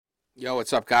Yo,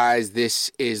 what's up, guys?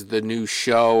 This is the new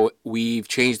show. We've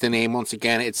changed the name once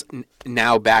again. It's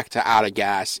now back to Out of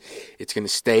Gas. It's going to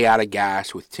stay Out of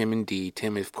Gas with Tim and D.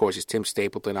 Tim, of course, is Tim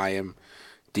Stapleton. I am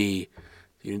D.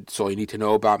 That's all you need to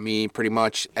know about me, pretty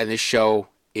much. And this show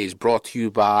is brought to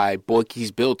you by Boyke's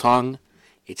Biltong.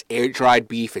 It's air-dried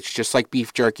beef. It's just like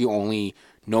beef jerky, only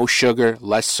no sugar,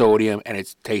 less sodium, and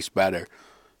it tastes better.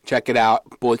 Check it out,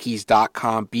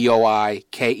 boikeys.com, BOIKEYS.com,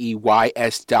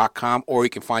 or you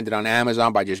can find it on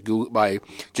Amazon by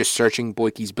just searching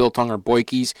Boyke's Biltong or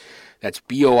Boyke's. That's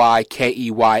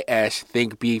BOIKEYS.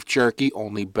 Think beef jerky,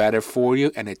 only better for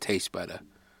you, and it tastes better.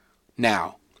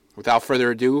 Now, without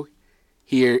further ado,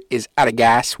 here is Out of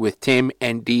Gas with Tim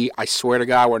and D. I swear to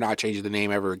God, we're not changing the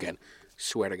name ever again.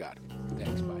 Swear to God.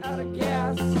 Thanks, bye. Out of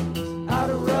gas, out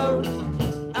of road,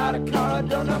 out of car, I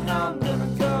don't know how I'm gonna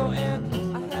go, and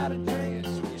I had a drink.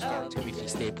 Timothy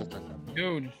Stapleton.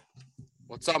 Dude,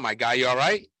 What's up, my guy? You all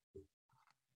right?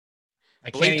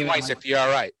 I can't Blink even. twice if you're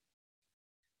all right.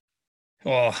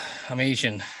 Oh, I'm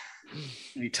Asian.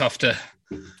 It'd be tough to.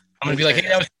 I'm gonna be like, hey,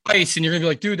 that was twice, and you're gonna be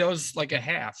like, dude, that was like a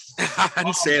half. I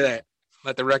didn't say that.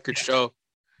 Let the record show.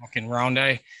 Fucking round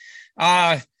eye.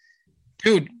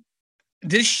 Dude,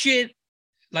 this shit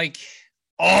like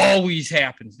always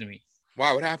happens to me.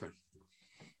 Wow, what happened?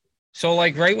 So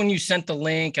like right when you sent the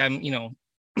link, I don't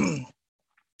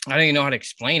even know how to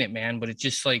explain it, man. But it's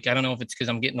just like I don't know if it's because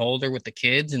I'm getting older with the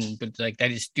kids, but like I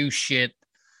just do shit.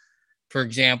 For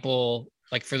example,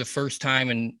 like for the first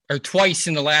time or twice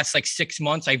in the last like 6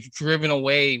 months, I've driven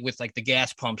away with like the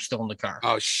gas pump still in the car.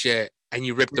 Oh shit! And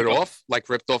you ripped it off? Like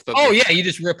ripped off the? Oh yeah, you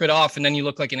just rip it off, and then you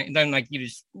look like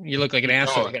you look like an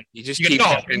asshole. You just keep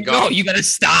going. No, you got to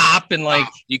stop and like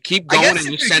you keep going, and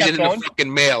you send it in going. the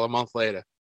fucking mail a month later.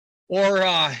 Or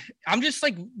I'm just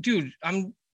like, dude,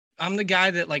 I'm the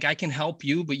guy that like I can help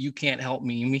you, but you can't help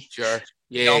me. Sure.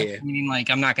 Yeah, yeah. Meaning like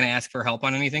I'm not gonna ask for help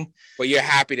on anything. But you're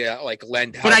happy to like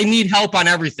lend help. But I need help on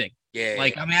everything. Yeah.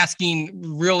 Like I'm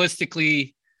asking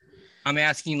realistically. I'm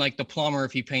asking like the plumber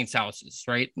if he paints houses,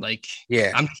 right? Like,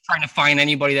 yeah, I'm just trying to find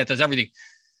anybody that does everything.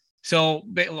 So,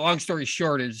 long story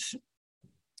short is,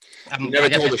 you never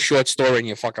told a short story in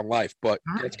your fucking life, but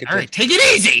all right, take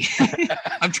it easy.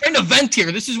 I'm trying to vent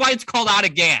here. This is why it's called Out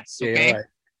of Gas, okay? Yeah, right.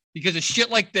 Because of shit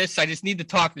like this, I just need to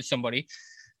talk to somebody.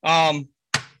 And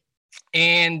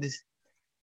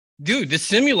dude, the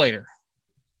simulator,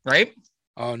 right?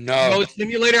 Oh no! The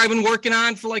simulator I've been working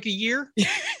on for like a year.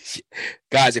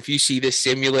 Guys, if you see this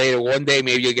simulator one day,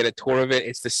 maybe you'll get a tour of it.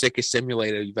 It's the sickest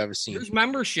simulator you've ever seen. There's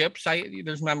memberships.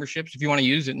 There's memberships if you want to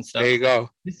use it and stuff. There you go.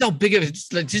 This is how big of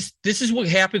it's like this is what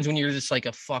happens when you're just like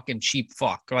a fucking cheap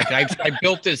fuck. Like I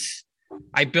built this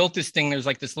thing. There's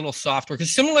like this little software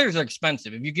because simulators are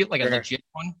expensive. If you get like a legit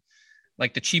one,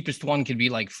 like the cheapest one could be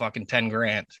like fucking 10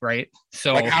 grand, right?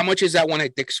 So like how much is that one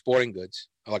at Dick's Sporting Goods?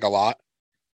 Like a lot.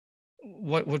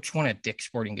 Which one at Dick's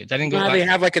Sporting Goods? I didn't go. They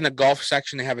have like in the golf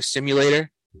section, they have a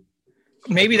simulator.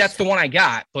 Maybe that's the one I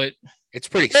got, but it's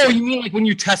pretty. Oh, you mean like when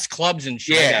you test clubs and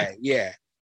shit? Yeah, yeah.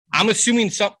 I'm assuming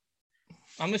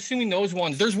those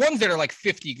ones. There's ones that are like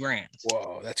 50 grand.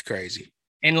 Whoa, that's crazy.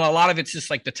 And a lot of it's just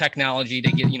like the technology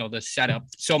to get the setup.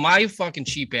 So my fucking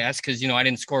cheap ass, because I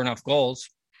didn't score enough goals.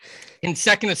 And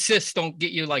second assists don't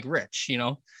get you like rich,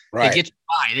 Right.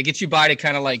 They get you by to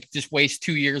kind of like just waste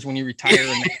 2 years when you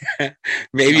retire. And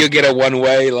maybe you'll get a one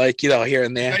way, like, here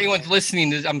and there. If anyone's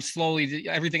listening,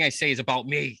 everything I say is about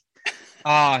me.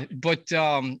 So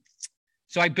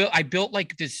I built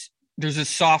like this, there's a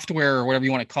software or whatever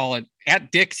you want to call it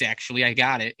at Dick's. Actually, I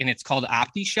got it. And it's called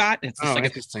OptiShot. It's just like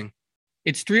interesting.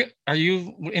 Are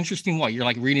you interesting? What you're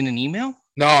like reading an email?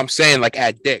 No, I'm saying like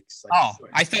at Dick's. Like,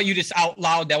 I thought you just out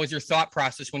loud. That was your thought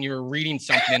process when you were reading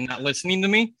something and not listening to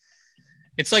me.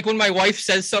 It's like when my wife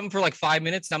says something for like 5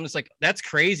 minutes, and I'm just like, that's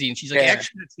crazy. And she's like,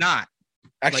 actually, it's not.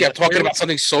 Actually, I'm talking about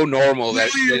something so normal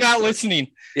that you're not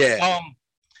listening. Yeah.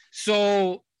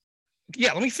 So,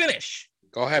 yeah, let me finish.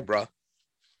 Go ahead, bro.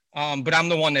 But I'm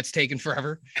the one that's taken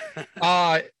forever.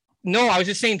 No, I was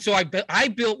just saying. So I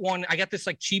built one. I got this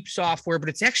like cheap software, but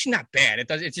it's actually not bad.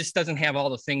 It just doesn't have all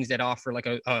the things that offer like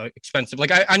a expensive,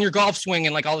 like on your golf swing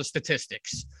and like all the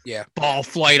statistics. Yeah. Ball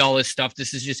flight, all this stuff.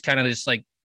 This is just kind of this like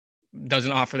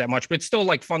doesn't offer that much, but it's still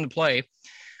like fun to play.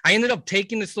 I ended up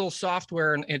taking this little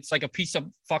software and it's like a piece of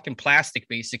fucking plastic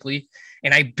basically.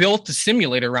 And I built the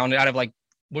simulator around it out of like,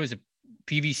 what is it?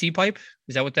 PVC pipe?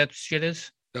 Is that what that shit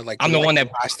is? I'm the one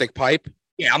that plastic pipe.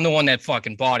 Yeah, I'm the one that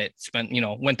fucking bought it.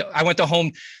 I went to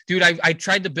home, dude. I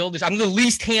tried to build this. I'm the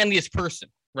least handiest person,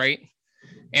 right?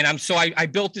 And I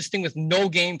built this thing with no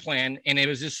game plan, and it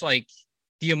was just like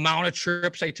the amount of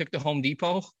trips I took to Home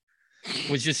Depot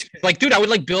was just like, dude, I would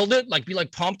like build it, like be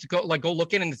like pumped, go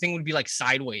look in, and the thing would be like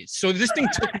sideways. So this thing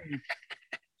took me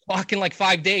fucking like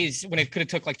 5 days when it could have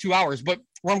took like 2 hours. But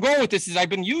where I'm going with this is I've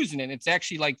been using it. It's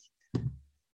actually like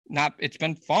it's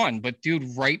been fun. But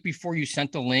dude, right before you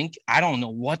sent the link, I don't know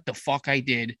what the fuck I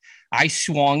did. I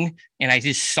swung and I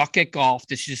just suck at golf.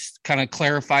 This just kind of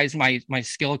clarifies my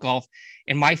skill at golf.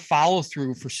 And my follow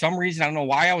through, for some reason, I don't know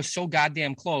why I was so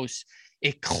goddamn close.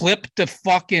 It clipped the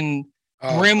fucking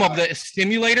brim of the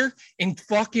simulator and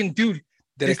fucking, dude.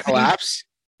 Did it collapse?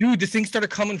 Dude, the thing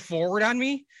started coming forward on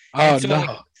me. Oh, so, no.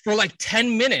 like, for like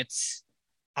 10 minutes,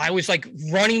 I was like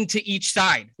running to each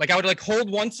side. Like I would like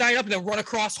hold one side up and then run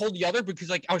across, hold the other, because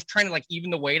like I was trying to like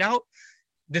even the weight out.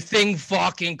 The thing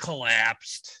fucking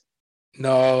collapsed.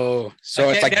 No. So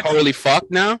it's like totally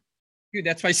fucked now? Dude,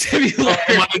 that's my simulator.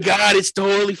 Oh my God, it's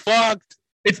totally fucked.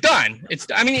 It's done.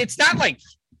 I mean, it's not like,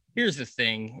 here's the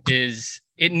thing is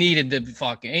it needed the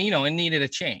fucking, it needed a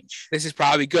change. This is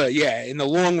probably good. Yeah. In the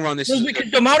long run, this is because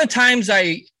the amount of times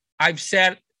I've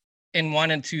sat and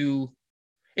wanted to,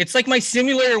 it's like my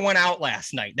simulator went out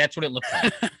last night. That's what it looked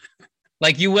like.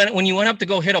 Like when you went up to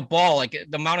go hit a ball, like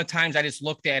the amount of times I just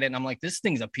looked at it and I'm like, this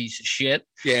thing's a piece of shit.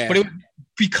 Yeah. But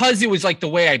because it was like the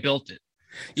way I built it.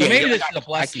 So maybe this is a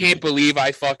blessing. I can't believe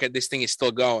this thing is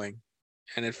still going,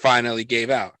 and it finally gave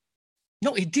out.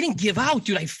 No, it didn't give out,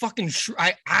 dude.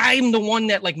 I'm the one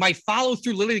that like my follow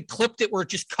through literally clipped it where it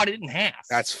just cut it in half.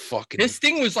 That's fucking. This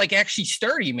thing was like actually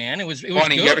sturdy, man. It was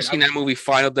funny. Good. You ever seen that movie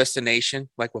Final Destination?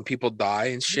 Like when people die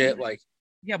and shit. Like.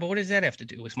 Yeah, but what does that have to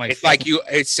do with my? It's like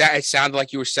it sounded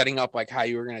like you were setting up like how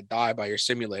you were gonna die by your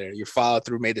simulator. Your follow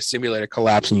through made the simulator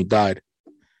collapse and you died.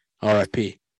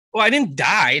 R.I.P. Well, I didn't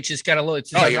die. It just got a little.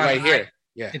 It's you're right here.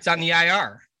 Yeah, it's on the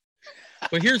IR.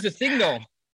 But here's the thing, though.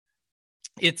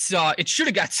 It should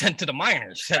have got sent to the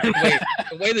minors.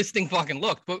 The way this thing fucking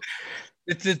looked. But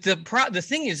the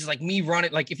thing is like me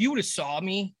running. Like if you would have saw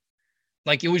me,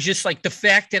 like it was just like the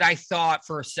fact that I thought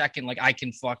for a second, like I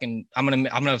can fucking, I'm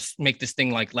gonna make this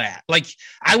thing like that. Like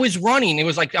I was running. It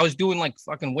was like I was doing like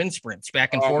fucking wind sprints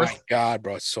back and forth. Oh my God,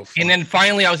 bro, it's so fun. And then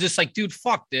finally, I was just like, dude,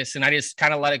 fuck this, and I just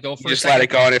kind of let it go for. Just let it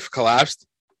go, and it collapsed.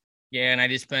 Yeah, and I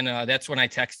just been. That's when I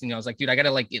texted you. I was like, dude, I gotta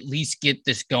like at least get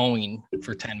this going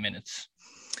for 10 minutes.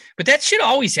 But that shit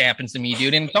always happens to me,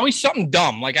 dude, and it's always something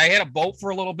dumb. Like I had a boat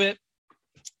for a little bit,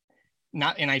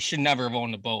 and I should never have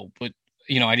owned a boat, but.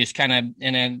 I just kind of,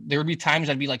 and then there would be times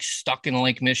I'd be like stuck in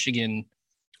Lake Michigan.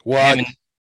 What?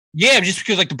 Yeah, just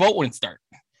because like the boat wouldn't start.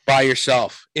 By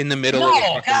yourself in the middle of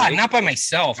the God, not by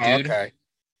myself, dude. Okay.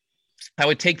 I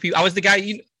would take people. I was the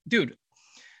guy, dude.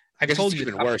 I told you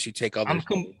even worse. You take others.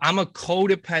 I'm a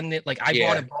codependent. Like I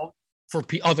bought a boat for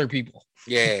other people.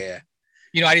 Yeah.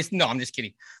 I'm just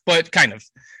kidding. But kind of.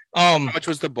 How much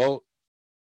was the boat?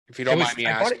 If you don't mind me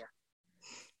asking.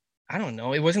 I don't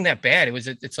know. It wasn't that bad.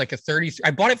 It's like a 30.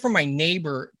 I bought it from my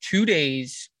neighbor 2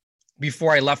 days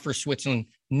before I left for Switzerland.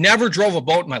 Never drove a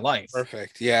boat in my life.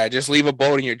 Perfect. Yeah. Just leave a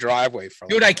boat in your driveway.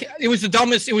 Dude, it was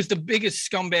the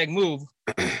biggest scumbag move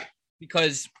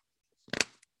because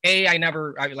I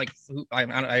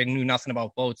knew nothing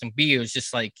about boats. And B, it was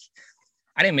just like,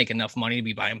 I didn't make enough money to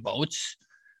be buying boats,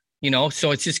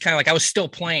 so it's just kind of like, I was still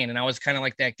playing and I was kind of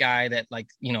like that guy that like,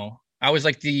 I was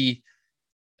like the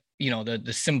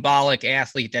symbolic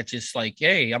athlete that just like,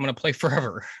 hey, I'm going to play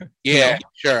forever. Yeah,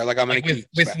 sure. Like I'm going to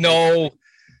with no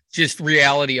just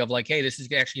reality of like, hey, this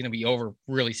is actually going to be over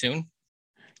really soon.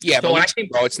 Yeah, so but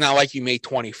bro, it's not like you made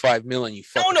 25 million.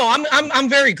 No, I'm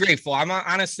very grateful. I'm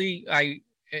honestly,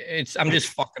 I'm just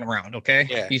fucking around. Okay.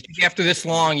 Yeah. After this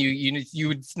long, you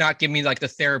would not give me like the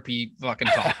therapy fucking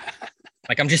talk.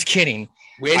 Like, I'm just kidding.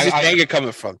 Where's this anger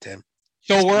coming from, Tim?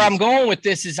 So where I'm going with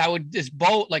this is this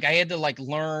boat, like I had to like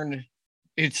learn.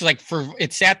 It's like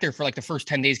it sat there for like the first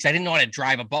 10 days because I didn't know how to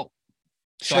drive a boat.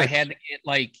 So I had to get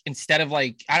like, instead of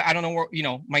like, I don't know where,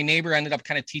 my neighbor ended up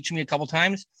kind of teaching me a couple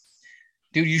times.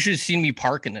 Dude, you should have seen me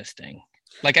parking this thing.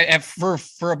 Like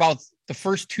for about the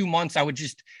first 2 months, I would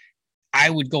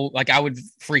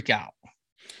freak out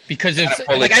because it's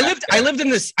like I lived in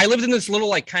this little,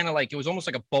 like, kind of like, it was almost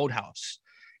like a boathouse.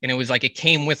 And it was like, it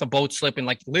came with a boat slip and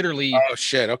like literally. Oh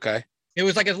shit. Okay. It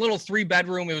was like a little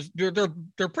 3-bedroom. It was,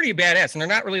 they're pretty badass and they're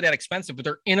not really that expensive, but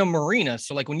they're in a marina.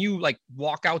 So like when you like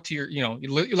walk out to your,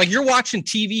 like you're watching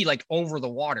TV, like over the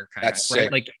water kind of, right?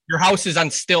 Sick. Like your house is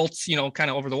on stilts, kind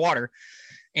of over the water.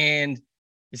 And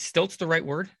is stilts the right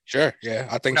word? Sure. Yeah.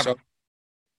 I think so.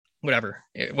 Whatever.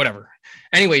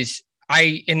 Anyways,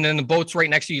 and then the boat's right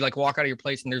next to you, like walk out of your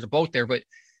place and there's a boat there, but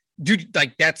dude,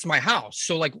 like that's my house.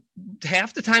 So like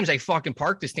half the times I fucking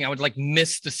park this thing, I would like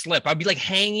miss the slip. I'd be like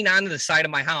hanging onto the side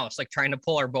of my house, like trying to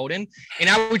pull our boat in, and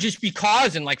I would just be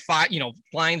causing like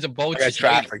lines of boats. Like a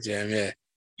traffic jam, yeah.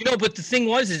 But the thing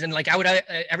was, and like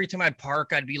every time I'd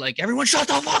park, I'd be like, everyone shut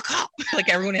the fuck up. Like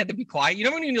everyone had to be quiet. You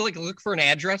know when you like look for an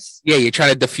address? Yeah, you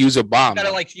try to defuse a bomb. You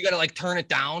gotta turn it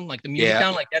down, like the music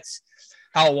down. Like that's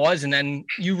how it was. And then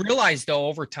you realize though,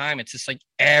 over time, it's just like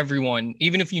everyone,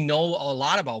 even if you know a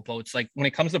lot about boats, like when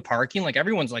it comes to parking, like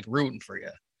everyone's like rooting for you.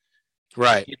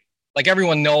 Right. Like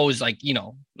everyone knows, like,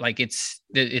 like it's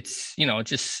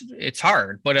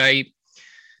hard. But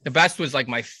the best was like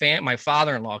my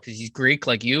father-in-law, because he's Greek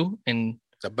like you, and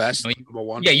the best number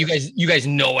one. Yeah, you guys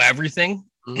know everything.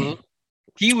 Mm-hmm.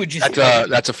 He would just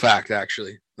that's a fact,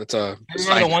 actually. That's a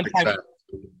the one time.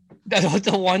 That was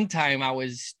the one time I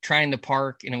was trying to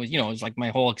park, and it was, it was like my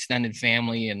whole extended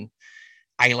family, and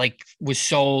I like was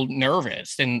so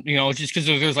nervous, and just because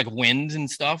there's like winds and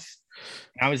stuff.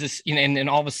 And I was just, and then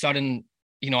all of a sudden,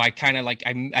 I kind of like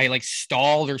I like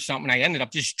stalled or something. I ended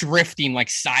up just drifting like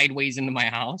sideways into my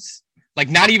house, like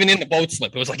not even in the boat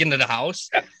slip. It was like into the house.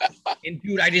 And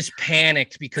dude, I just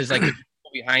panicked because like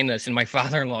people behind us, and my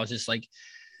father-in-law was just like,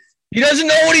 he doesn't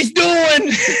know what he's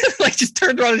doing. Like just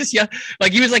turned around and just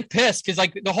like he was like pissed because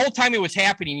like the whole time it was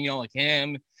happening, like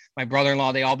him, my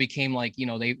brother-in-law, they all became like,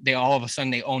 they all of a sudden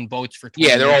they own boats for 20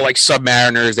 years. They're all like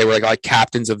submariners. They were like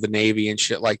captains of the Navy and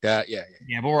shit like that. Yeah,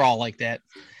 but we're all like that.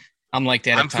 I'm like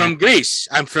that. I'm from Greece.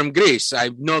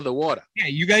 I know the water. Yeah,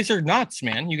 you guys are nuts,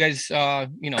 man. You guys,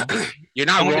 you're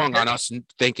not wrong on us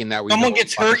thinking that someone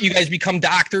gets hurt, you guys become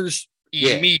doctors.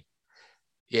 Me.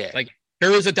 Yeah. Like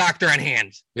there is a doctor on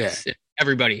hand. Yeah.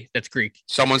 Everybody that's Greek.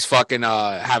 Someone's fucking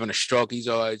having a stroke. He's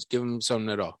always give him something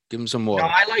at all. Give him some water. No,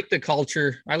 I like the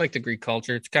culture. I like the Greek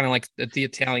culture. It's kind of like the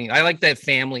Italian. I like that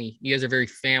family. You guys are very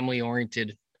family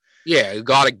oriented. Yeah, a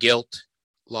lot of guilt.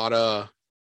 A lot of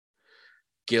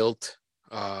guilt.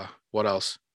 What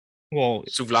else? Well,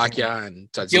 Souvlakia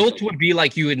and tzatziki. Guilt would be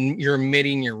like you're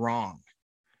admitting you're wrong.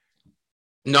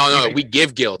 No, we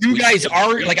give guilt. You guys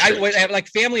are like at like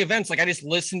family events. Like I just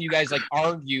listen to you guys like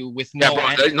argue with no.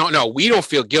 No. We don't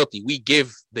feel guilty. We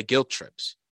give the guilt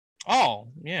trips. Oh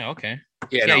yeah, okay.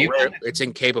 Yeah, it's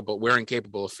incapable. We're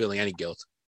incapable of feeling any guilt.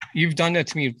 You've done that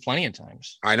to me plenty of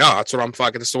times. I know. That's what I'm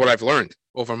fucking. This is what I've learned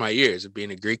over my years of being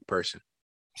a Greek person.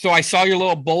 So I saw your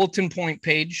little bulletin point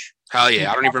page. Hell yeah!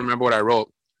 I don't even remember what I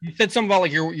wrote. You said something about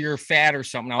like you're fat or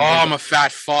something. I'm a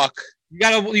fat fuck. You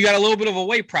got a little bit of a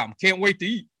weight problem. Can't wait to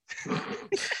eat.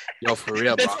 Yo, for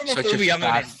real, bro. Such a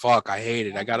fat fuck. I hate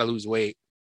it. I gotta lose weight.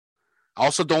 I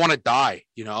also don't want to die.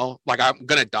 Like I'm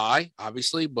gonna die,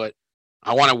 obviously, but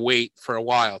I want to wait for a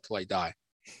while till I die.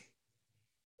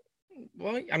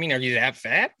 Well, I mean, are you that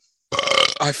fat?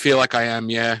 I feel like I am.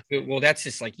 Yeah. Well, that's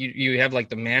just like you have like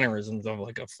the mannerisms of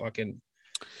like a fucking.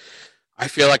 I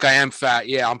feel like I am fat.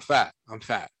 Yeah, I'm fat.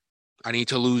 I need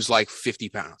to lose like 50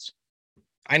 pounds.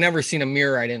 I never seen a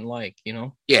mirror I didn't like, Yeah,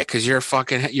 because you're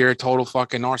a total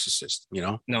fucking narcissist,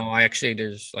 No, I actually,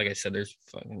 there's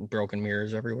fucking broken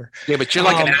mirrors everywhere. Yeah, but you're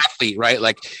like an athlete, right?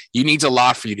 Like you needs a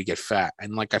lot for you to get fat.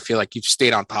 And like I feel like you've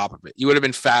stayed on top of it. You would have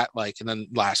been fat like in the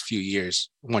last few years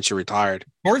once you're retired.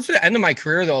 Towards the end of my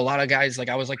career though, a lot of guys, like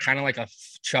I was like kind of like a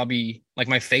chubby, like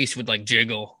my face would like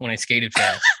jiggle when I skated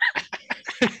fast.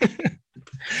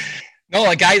 No,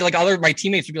 like guys, like my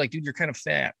teammates would be like, dude, you're kind of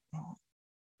fat.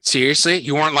 Seriously?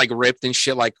 You weren't like ripped and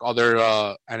shit like other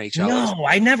NHL? No,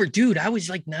 I never, dude. I was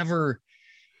like never,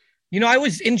 I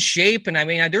was in shape. And I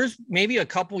mean, there's maybe a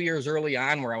couple years early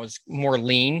on where I was more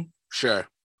lean. Sure.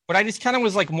 But I just kind of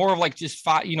was like more of like just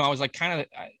fought, I was like kind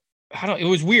of, it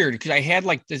was weird because I had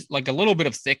like this, like a little bit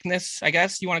of thickness, I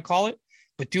guess you want to call it.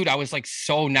 But dude, I was like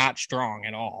so not strong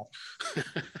at all.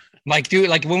 Like, dude,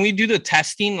 like when we do the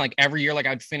testing, like every year, like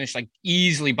I'd finish like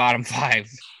easily bottom 5.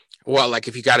 Well, like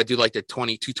if you got to do like the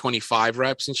 22-25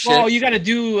 reps and shit. Well, you got to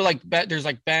do like there's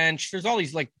like bench. There's all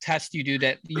these like tests you do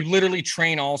that you literally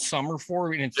train all summer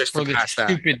for, and it's just for this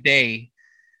stupid day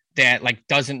that like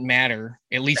doesn't matter.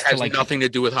 At least it has nothing to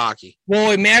do with hockey. Well,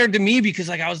 it mattered to me because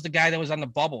like I was the guy that was on the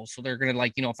bubble, so they're gonna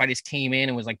like if I just came in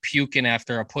and was like puking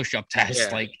after a push-up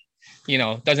test, like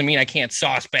doesn't mean I can't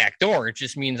sauce back door. It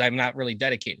just means I'm not really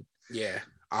dedicated. Yeah,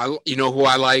 who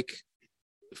I like?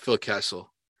 Phil Kessel.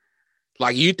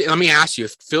 Like let me ask you,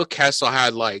 if Phil Kessel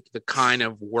had like the kind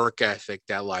of work ethic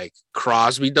that like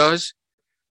Crosby does.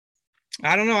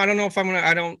 I don't know. I don't know if I'm gonna.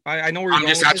 I know where you're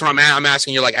going. That's what I'm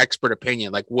asking you, like expert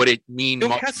opinion. Like, would it mean Phil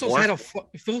much Kessel's more?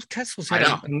 Phil Kessel's had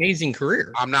an amazing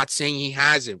career. I'm not saying he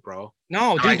hasn't, bro.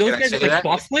 No, dude, those guys are like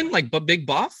Bufflin, like Big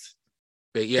Buff.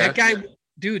 But yeah, that guy,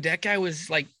 dude, that guy was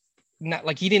like not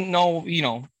like he didn't know,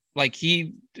 Like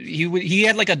he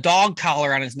had like a dog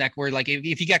collar on his neck where like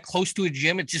if he got close to a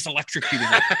gym, it just electrocuted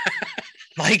him.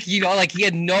 Like, like he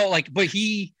had no like, but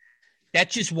that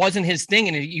just wasn't his thing.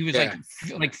 And he was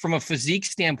like from a physique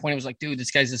standpoint, it was like, dude,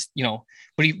 this guy's just,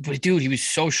 but dude, he was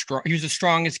so strong. He was the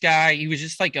strongest guy. He was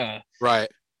just like a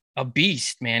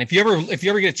beast, man. If you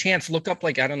ever get a chance, look up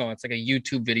like, I don't know, it's like a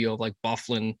YouTube video of like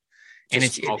Bufflin. And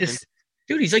it's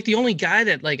dude, he's like the only guy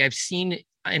that like I've seen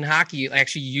in hockey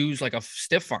actually use like a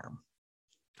stiff arm.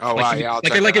 Oh, like wow.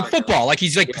 Like in football, like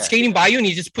he's like skating by you and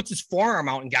he just puts his forearm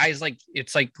out and guys like,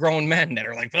 it's like grown men that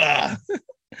are like,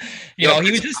 he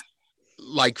was just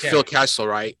like Phil Kessel,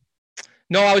 right?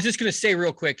 No, I was just gonna say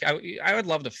real quick. I would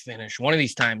love to finish one of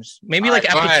these times. Maybe like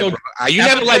episode. You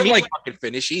haven't let me fucking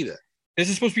finish either. This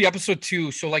is supposed to be episode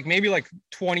 2, so like maybe like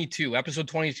 22, episode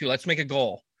 22. Let's make a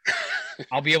goal.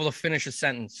 I'll be able to finish a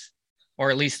sentence,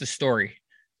 or at least the story,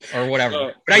 or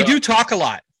whatever. But I do talk a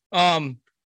lot.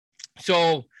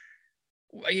 So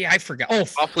yeah, I forgot. Oh,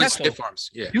 stiff arms.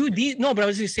 Yeah, dude. But I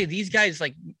was gonna say these guys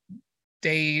like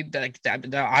they like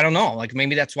that. I don't know. Like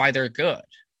maybe that's why they're good.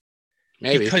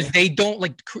 Maybe because they don't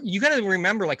like. You got to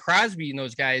remember, like Crosby and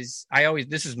those guys.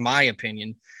 This is my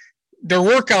opinion. Their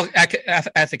workout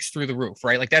ethics through the roof,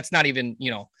 right? Like that's not even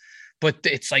but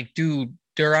it's like, dude,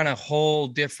 they're on a whole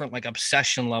different like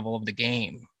obsession level of the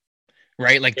game,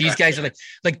 right? Like these guys are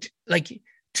like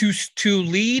to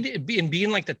lead and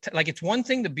being like like it's one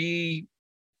thing to be.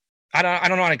 I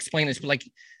don't know how to explain this, but like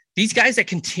these guys that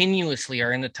continuously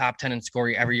are in the top 10 in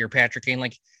scoring every year, Patrick Kane,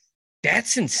 like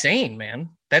that's insane, man.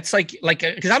 That's like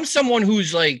because I'm someone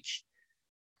who's like,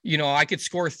 I could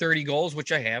score 30 goals,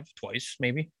 which I have twice,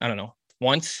 maybe. I don't know,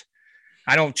 once.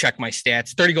 I don't check my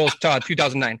stats. 30 goals,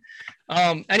 2009.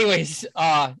 Anyways,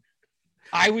 I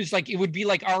was like, it would be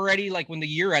like already like when the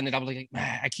year ended, I was like,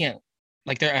 I can't.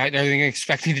 Like they're going to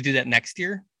expect me to do that next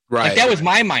year, right? Like that was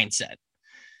my mindset.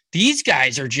 These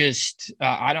guys are just,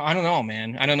 I don't know,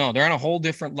 man. I don't know. They're on a whole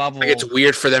different level. Like it's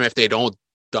weird for them if they don't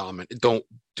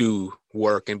do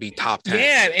work and be top 10.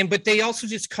 Yeah, but they also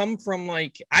just come from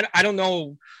like I don't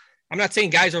know. I'm not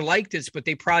saying guys are like this, but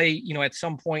they probably at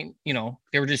some point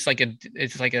they were just like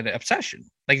it's like an obsession.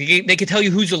 Like they could tell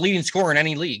you who's the leading scorer in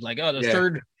any league. Like the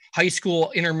third high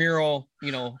school intramural,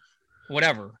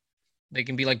 whatever. They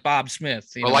can be like Bob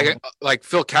Smith. Like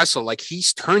Phil Kessel, like he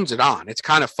turns it on. It's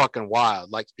kind of fucking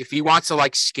wild. Like if he wants to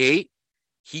like skate,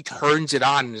 he turns it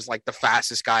on and is like the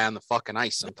fastest guy on the fucking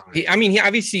ice sometimes. He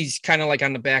obviously he's kind of like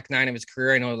on the back nine of his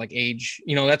career. I know like age,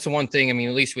 that's the one thing. I mean,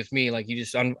 at least with me, like you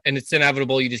just, and it's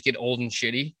inevitable. You just get old and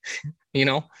shitty,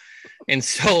 And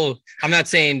so I'm not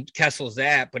saying Kessel's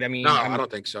that, but I mean, no, I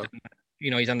don't think so.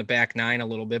 He's on the back nine a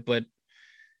little bit, but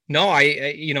no,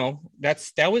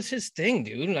 that was his thing,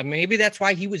 dude. Maybe that's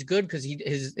why he was good. Cause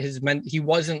he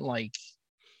wasn't like,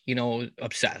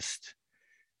 obsessed.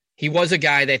 He was a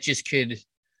guy that just could,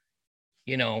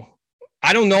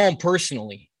 I don't know him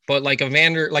personally, but like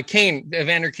Evander Kane.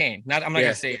 I'm not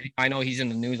gonna say I know he's in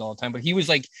the news all the time, but he was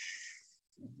like,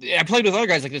 I played with other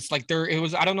guys like this. Like it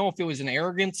was, I don't know if it was an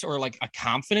arrogance or like a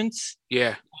confidence.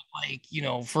 Yeah. Like,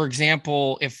 for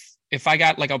example, if I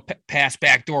got like a pass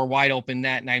backdoor wide open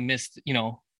net and I missed,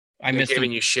 I missed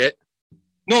giving you shit.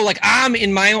 No, like I'm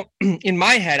in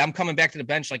my head, I'm coming back to the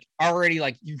bench, like already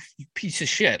like you piece of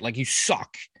shit, like you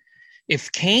suck. If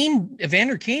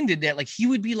Evander Kane did that, like he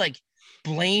would be like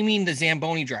blaming the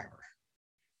Zamboni driver.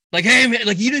 Like, hey man,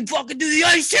 like you didn't fucking do the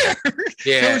ice here.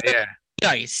 Yeah.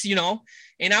 Ice,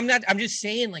 and I'm just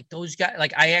saying like those guys,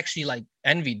 like I actually like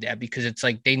envied that because it's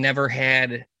like they never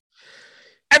had,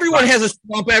 everyone has a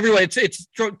slump everywhere. It's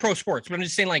pro sports, but I'm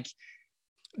just saying like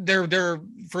they're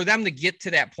for them to get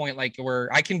to that point, like where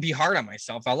I can be hard on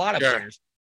myself. A lot of players,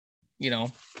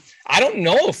 I don't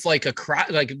know if like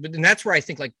and that's where I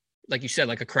think like you said,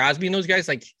 like a Crosby and those guys,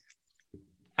 like,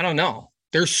 I don't know.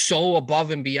 They're so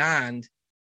above and beyond.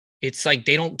 It's like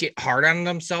they don't get hard on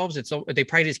themselves. They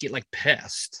probably just get like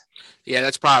pissed. Yeah,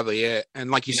 that's probably it. And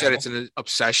like you said, it's an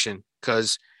obsession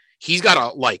because he's got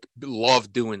to like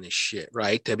love doing this shit,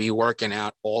 right? To be working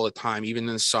out all the time, even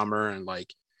in the summer and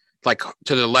like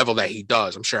to the level that he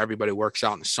does. I'm sure everybody works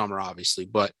out in the summer, obviously,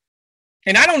 but.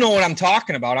 And I don't know what I'm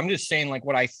talking about. I'm just saying like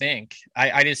what I think.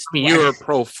 You're a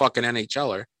pro fucking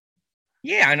NHLer.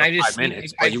 Yeah, and I just 5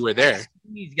 minutes, but you were there.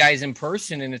 These guys in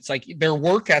person, and it's like their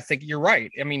work ethic. You're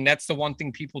right. I mean, that's the one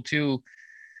thing people too,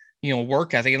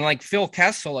 work ethic. And like Phil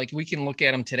Kessel, like we can look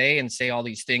at him today and say all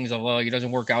these things of, he doesn't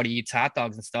work out, he eats hot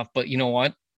dogs and stuff. But you know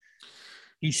what?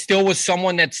 He still was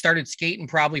someone that started skating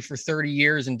probably for 30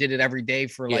 years and did it every day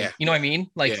for like, you know what I mean?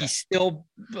 Like he still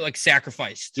like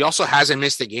sacrificed. He also hasn't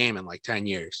missed a game in like 10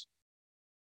 years.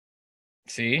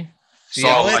 See? So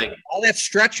all that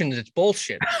stretching is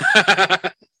bullshit.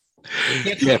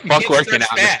 Yeah, fuck working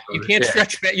out. Fat. You can't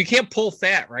stretch fat. You can't pull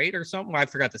fat, right? Or something. I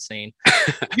forgot the saying.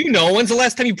 When's the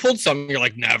last time you pulled something? You're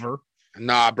like, never.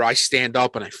 Nah, bro. I stand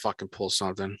up and I fucking pull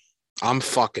something. I'm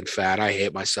fucking fat. I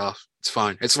hate myself. It's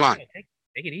fine. It's fine. Hey,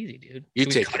 take it easy, dude. You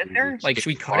Should take we cut it it there? easy. Like, should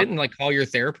we cut it and like call your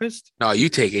therapist? No, you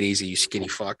take it easy, you skinny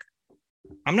fuck.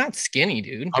 I'm not skinny,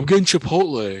 dude. I'm getting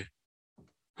Chipotle.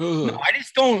 No, I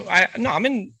just don't. I'm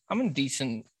in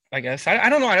decent. I guess I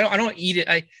don't know. I don't eat it.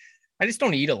 I just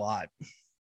don't eat a lot.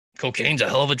 Cocaine's a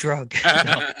hell of a drug.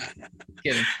 No,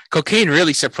 kidding. Cocaine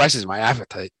really suppresses my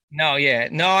appetite. No, yeah,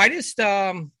 no. I just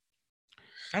I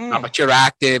don't know. No, but you're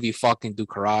active. You fucking do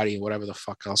karate, whatever the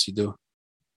fuck else you do.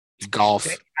 Golf.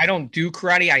 I don't do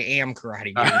karate. I am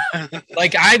karate, dude.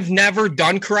 Like I've never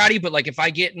done karate, but like if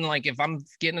I'm getting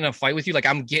in a fight with you, like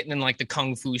I'm getting in like the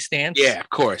kung fu stance. Yeah, of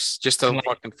course. Just to like,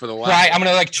 fucking for the laugh. Right. I'm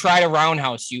gonna like try to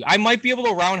roundhouse you. I might be able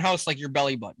to roundhouse like your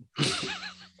belly button.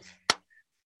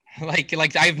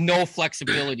 like I have no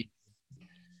flexibility.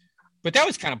 But that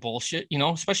was kind of bullshit,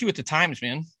 especially with the times,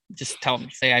 man. Just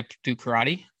say I do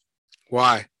karate.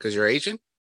 Why? Because you're Asian?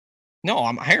 No,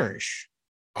 I'm Irish.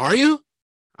 Are you?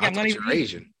 Yeah, I'm not even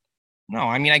Asian. No,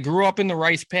 I mean I grew up in the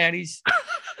rice paddies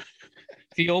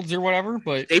fields or whatever,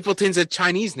 but Stapleton's a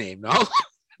Chinese name, no?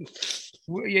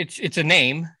 It's a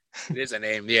name. It is a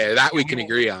name. Yeah, that we can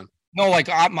agree on. No, like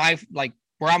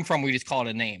where I'm from, we just call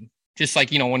it a name. Just like,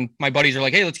 when my buddies are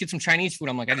like, "Hey, let's get some Chinese food,"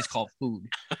 I'm like, I just call it food.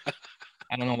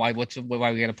 I don't know why.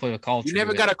 Why we got to put a culture? You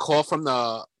never got a call from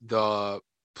the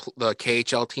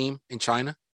KHL team in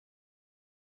China?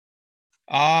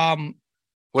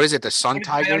 What is it? The Sun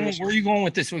Tigers? Where are you going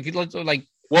with this? We could like.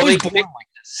 Well, they like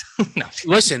this. No.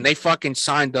 Listen, they fucking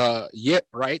signed Yip,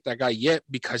 right? That guy Yip,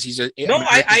 because he's a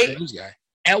guy.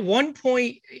 At one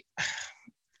point,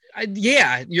 honestly,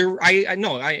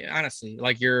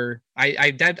 like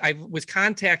I was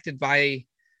contacted by,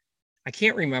 I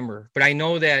can't remember, but I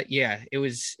know that it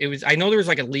was. I know there was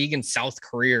like a league in South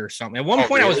Korea or something. At one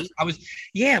point, really? I was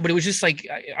but it was just like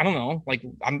I don't know, like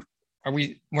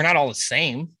we're not all the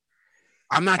same.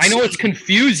 I'm not. I know it's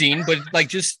confusing, but like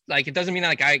just like it doesn't mean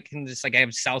like I can just like I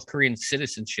have South Korean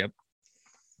citizenship.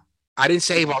 I didn't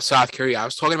say about South Korea. I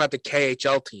was talking about the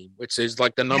KHL team, which is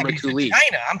like the number 2 league.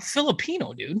 China. I'm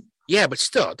Filipino, dude. Yeah, but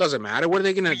still, it doesn't matter. What are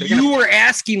they gonna? You were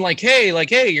asking like, hey,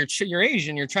 you're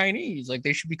Asian, you're Chinese. Like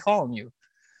they should be calling you.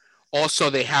 Also,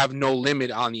 they have no limit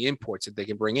on the imports that they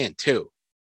can bring in too.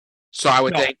 So I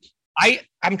would think.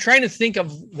 I'm trying to think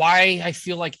of why I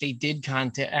feel like they did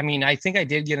contact. I mean, I think I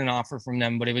did get an offer from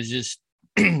them, but it was just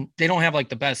they don't have like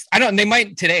the best. They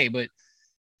might today, but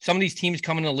some of these teams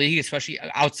come in the league, especially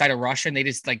outside of Russia, and they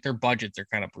just like their budgets are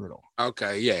kind of brutal.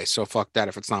 Okay, yeah. So fuck that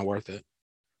if it's not worth it.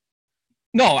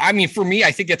 No, I mean for me,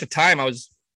 I think at the time I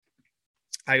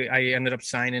ended up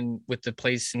signing with the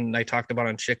place, and I talked about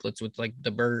on Chiclets with like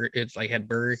the burger. It's like had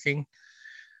Burger King.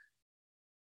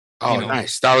 Oh,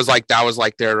 nice. That was like their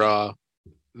fucking.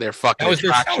 That was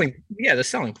their selling. Yeah, the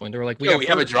selling point. They were like, we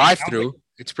have a drive-through.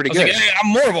 It's pretty good. Like, hey,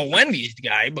 I'm more of a Wendy's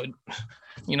guy, but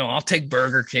I'll take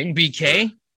Burger King.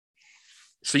 BK.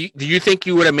 So, do you think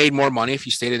you would have made more money if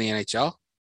you stayed in the NHL?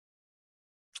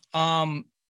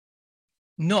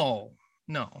 No,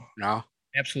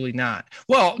 absolutely not.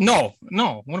 Well, no.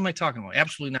 What am I talking about?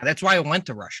 Absolutely not. That's why I went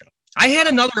to Russia. I had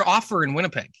another offer in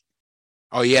Winnipeg.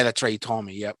 Oh yeah, that's right. You told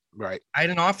me. Yep, right. I had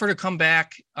an offer to come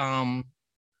back. But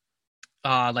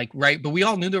we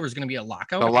all knew there was going to be a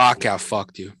lockout. The lockout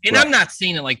fucked you. And right. I'm not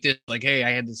saying it like this. Like, hey, I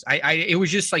had this. It was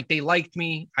just like they liked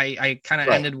me. I kind of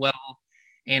ended well.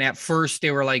 And at first,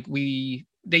 they were like, they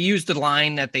used the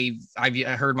line that I've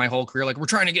heard my whole career. Like, we're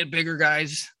trying to get bigger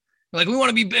guys. Like, we want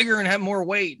to be bigger and have more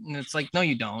weight. And it's like, no,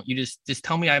 you don't. You just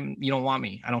tell me you don't want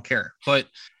me. I don't care. But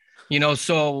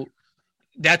so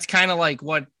that's kind of like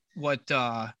what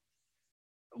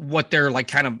they're like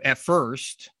kind of at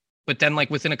first, but then like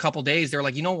within a couple days they're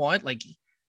like, you know what, like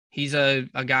he's a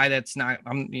guy that's not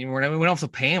we don't have to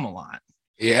pay him a lot.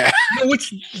 Yeah.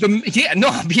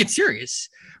 I'm being serious.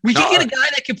 We can get a guy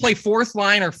that can play fourth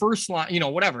line or first line,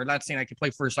 whatever. I'm not saying I could play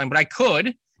first line, but I could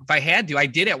if I had to. I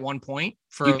did at one point.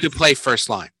 You could play first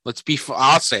line.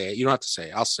 I'll say it. You don't have to say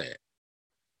it. I'll say it.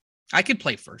 I could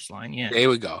play first line. Yeah. There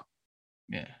we go.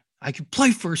 Yeah. I could play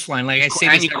first line. Like I say,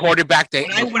 and you quarterback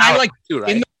when I like too,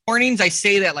 right? In the mornings, I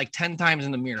say that like 10 times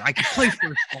in the mirror. I could play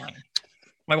first line.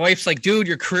 My wife's like, dude,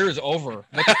 your career is over.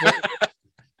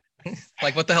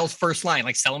 Like, what the hell's first line?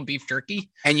 Like selling beef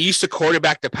jerky? And you used to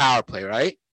quarterback the power play,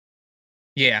 right?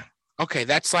 Yeah. Okay,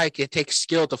 that's like it takes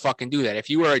skill to fucking do that.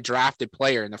 If you were a drafted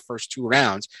player in the first 2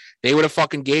 rounds, they would have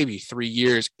fucking gave you 3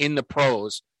 years in the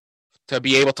pros to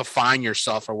be able to find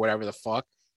yourself or whatever the fuck.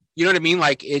 You know what I mean?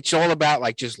 Like, it's all about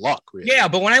like just luck, really. Yeah,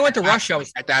 but when I went to Russia, I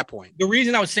was at that point. The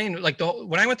reason I was saying like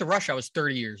when I went to Russia, I was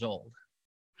 30 years old.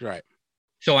 Right.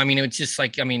 So I mean, it was just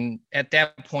like at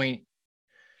that point,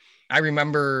 I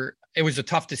remember it was a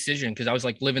tough decision because I was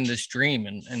like living this dream,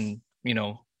 and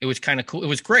it was kind of cool. It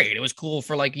was great. It was cool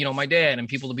for like my dad and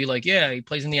people to be like, yeah, he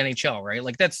plays in the NHL, right?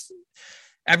 Like that's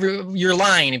you're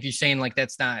lying if you're saying like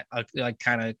that's not like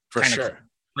kind of sure, cool,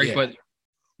 right? Yeah. But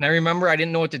and I remember I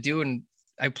didn't know what to do, and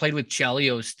I played with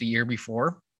Chelios the year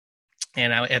before,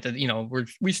 and I at the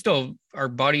we still are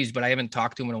buddies, but I haven't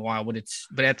talked to him in a while. But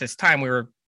at this time we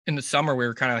were in the summer, we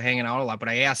were kind of hanging out a lot. But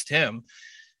I asked him,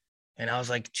 and I was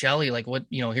like, Chelly, like what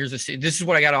here's this is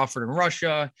what I got offered in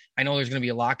Russia. I know there's going to be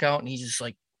a lockout, and he's just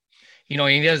like, he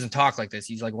doesn't talk like this.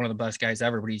 He's like one of the best guys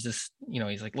ever, but he's just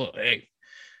he's like, look, hey,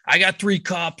 I got 3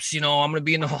 cups. I'm going to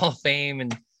be in the Hall of Fame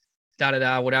and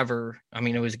whatever. I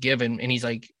mean, it was given, and he's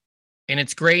like. And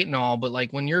it's great and all, but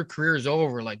like when your career is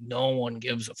over, like no one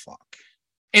gives a fuck.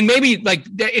 And maybe like,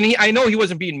 and I know he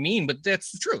wasn't being mean, but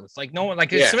that's the truth. Like no one,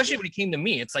 like especially when he came to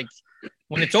me, it's like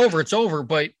when it's over, it's over.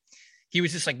 But he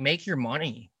was just like, make your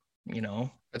money,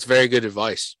 That's very good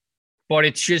advice. But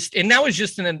it's just, and that was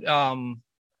just it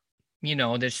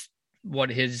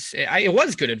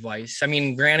was good advice. I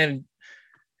mean, granted,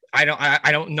 I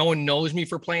don't. No one knows me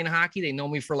for playing hockey. They know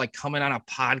me for like coming on a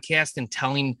podcast and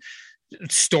telling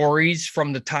stories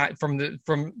from the time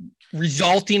from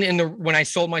resulting in when I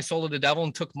sold my soul to the devil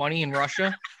and took money in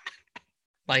Russia.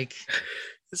 Like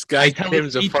this guy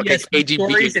Tim's a fucking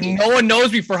KGB, and no one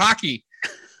knows me for hockey.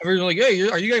 Everyone's like, "Hey,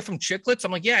 are you guys from Chicklets?"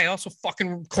 I'm like, "Yeah, I also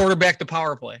fucking quarterback the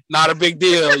power play." Not a big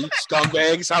deal, you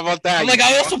scumbags. How about that? I'm like,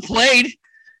 I also played.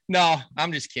 No,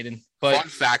 I'm just kidding. But fun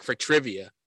fact for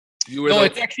trivia,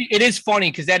 it is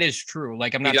funny because that is true.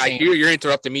 Like I'm not. I hear you're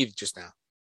interrupting me just now.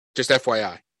 Just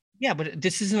FYI. Yeah, but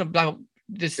this isn't about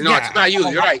this. No, it's not you.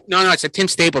 You're right. No, it's a Tim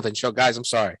Stapleton show, guys. I'm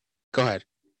sorry. Go ahead.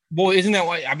 Well, isn't that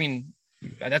why? I mean,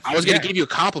 I was going to give you a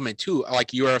compliment too.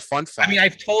 Like you are a fun fact. I mean,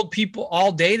 I've told people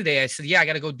all day today. I said, "Yeah, I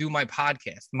got to go do my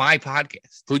podcast."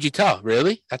 Who'd you tell?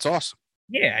 Really? That's awesome.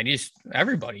 Yeah,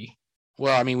 everybody.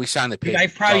 Well, I mean, we signed the page.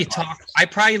 I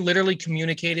probably literally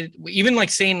communicated, even like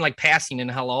saying like passing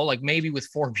and hello, like maybe with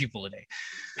 4 people a day,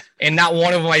 and not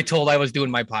one of them I told I was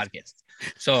doing my podcast.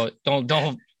 So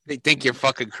don't. They think you're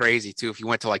fucking crazy too if you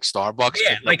went to like Starbucks.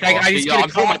 Yeah, like I just get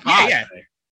a call.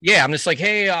 Yeah, I'm just like,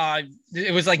 hey,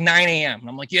 it was like 9 a.m. And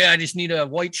I'm like, yeah, I just need a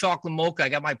white chocolate mocha. I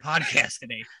got my podcast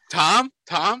today. Tom,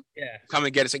 yeah, come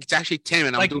and get us. Like, it's actually Tim,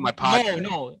 and I'm doing my podcast.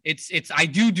 No, it's I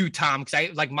do Tom because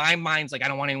I like my mind's like I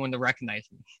don't want anyone to recognize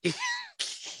me.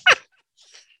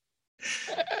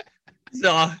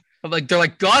 So I'm like, they're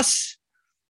like Gus.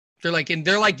 They're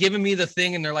like giving me the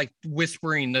thing, and they're like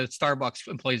whispering. The Starbucks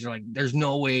employees are like, "There's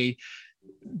no way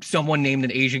someone named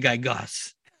an Asian guy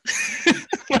Gus."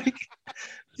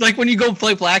 like when you go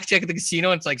play blackjack at the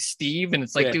casino, it's like Steve, and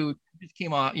it's like, dude, you just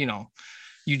came out. You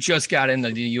just got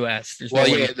into the U.S.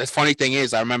 The funny thing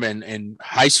is, I remember in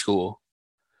high school,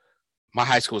 my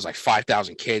high school was like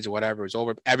 5,000 kids or whatever. It was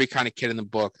over every kind of kid in the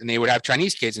book, and they would have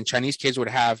Chinese kids, and Chinese kids would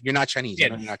have. You're not Chinese. I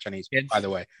know you're not Chinese, kids, by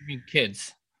the way. I mean,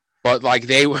 kids. But like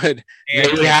they would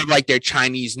have like their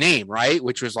Chinese name, right?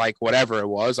 Which was like whatever it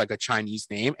was, like a Chinese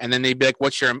name. And then they'd be like,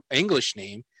 what's your English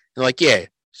name? They're like, yeah,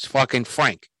 it's fucking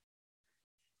Frank.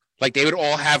 Like they would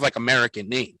all have like American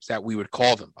names that we would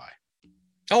call them by.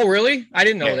 Oh, really? I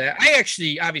didn't know that. I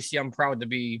actually, obviously, I'm proud to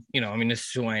be, I mean, this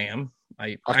is who I am.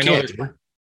 I know.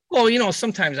 Well,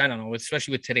 sometimes, I don't know,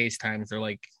 especially with today's times, they're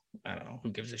like, I don't know, who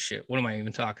gives a shit? What am I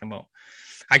even talking about?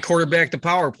 I quarterback the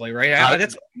power play, right?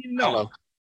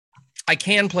 I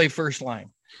can play first line.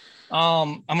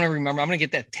 I'm gonna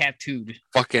get that tattooed.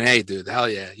 Fucking hey, dude. Hell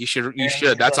yeah. You should.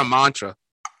 That's a mantra.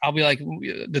 I'll be like,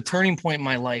 the turning point in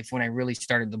my life when I really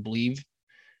started to believe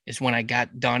is when I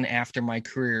got done after my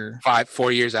career.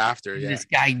 4 years after. Yeah. This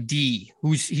guy D,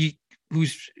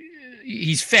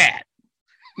 he's fat,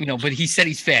 but he said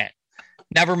he's fat.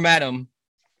 Never met him.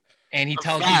 And he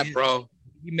tells me, bro,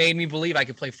 he made me believe I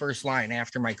could play first line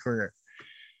after my career.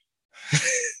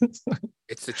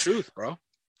 It's the truth, bro.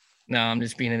 No, I'm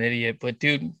just being an idiot. But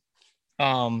dude,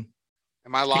 am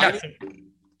I lying?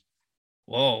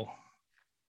 Whoa.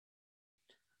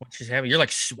 What's just happening? You're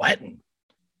like sweating.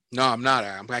 No, I'm not.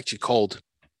 I'm actually cold.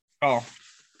 Oh. All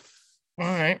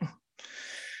right.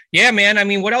 Yeah, man. I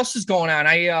mean, what else is going on?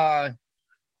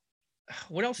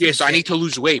 What else? Yeah, so I need to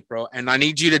lose weight, bro. And I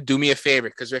need you to do me a favor,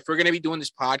 because if we're gonna be doing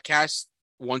this podcast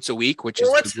once a week, I'm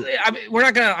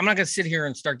not gonna sit here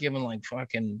and start giving like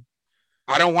fucking.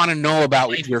 I don't want to know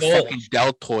about your fucking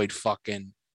deltoid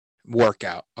fucking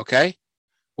workout. Okay,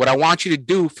 What I want you to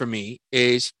do for me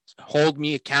is hold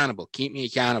me accountable, keep me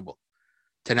accountable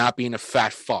to not being a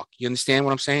fat fuck. You understand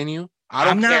what I'm saying to you?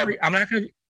 I'm not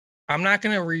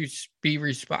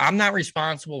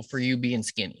responsible for you being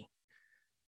skinny.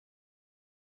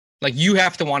 Like, you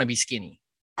have to want to be skinny.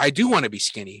 I do want to be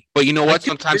skinny, but you know what?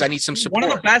 Sometimes I need some support.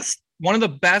 One of the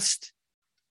best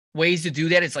ways to do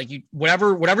that is like you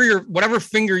whatever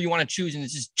finger you want to choose and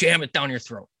just jam it down your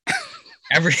throat.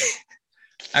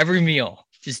 every meal,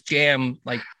 just jam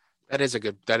like. That is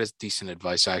decent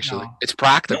advice. Actually, it's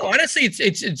practical. No, honestly, it's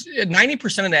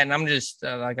 90% of that, and I'm just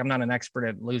like, I'm not an expert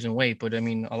at losing weight, but I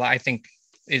mean, a lot I think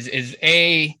is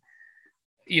a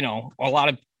lot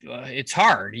of it's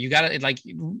hard. You got to like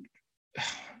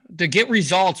to get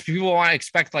results. People want to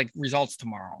expect like results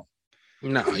tomorrow.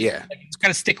 No, yeah, it's got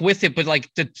to stick with it. But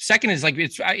like the second is like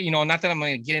it's not that I'm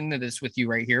going to get into this with you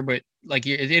right here, but like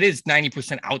it is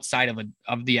 90% outside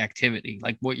of the activity,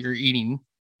 like what you're eating,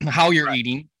 how you're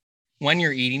eating. When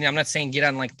you're eating. I'm not saying get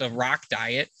on like the rock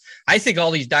diet. I think all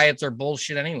these diets are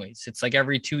bullshit anyways. It's like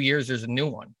every 2 years there's a new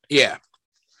one. Yeah.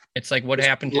 It's like what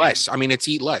happened to less. I mean, it's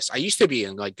eat less. I used to be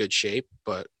in like good shape,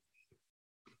 but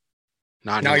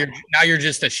not now. You're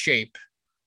just a shape.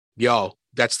 Yo,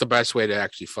 that's the best way to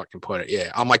actually fucking put it.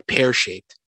 Yeah. I'm like pear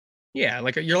shaped. Yeah,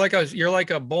 like you're like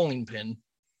a bowling pin.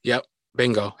 Yep.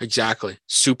 Bingo. Exactly.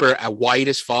 Super white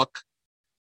as fuck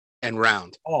and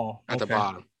round. Oh, at the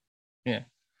bottom. Yeah.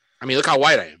 I mean, look how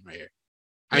white I am right here.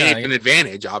 I mean, it's an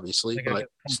advantage, obviously, like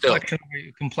but still.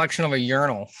 Complexion of a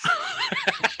urinal.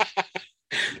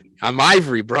 I'm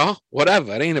ivory, bro.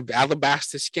 Whatever. It ain't a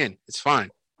alabaster skin. It's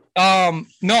fine. No,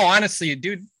 honestly,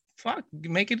 dude, fuck,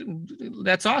 make it.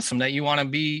 That's awesome that you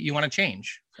want to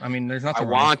change. I mean, there's nothing. I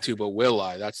want to, but will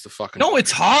I? That's the fucking. No,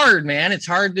 it's hard, man. It's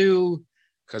hard to.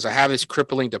 Because I have this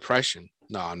crippling depression.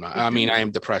 No, I'm not. I mean, I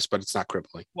am depressed, but it's not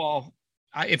crippling. Well.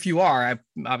 If you are,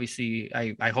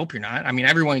 I hope you're not. I mean,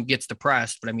 everyone gets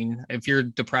depressed, but I mean, if you're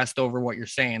depressed over what you're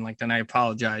saying, like, then I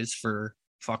apologize for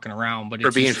fucking around. But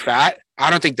for being fat, I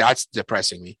don't think that's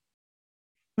depressing me.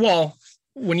 Well,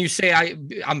 when you say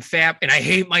I'm fat and I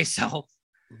hate myself,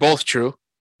 both true.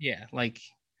 Yeah, like,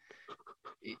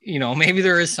 maybe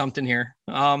there is something here.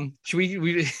 Should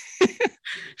we?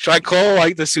 Should I call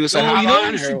like the suicide? No, you know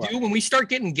what we should do when we start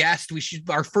getting guests?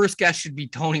 Our first guest should be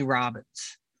Tony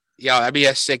Robbins. Yeah, that'd be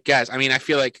a sick guess. I mean, I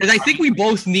feel like because I think we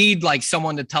both need like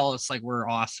someone to tell us like we're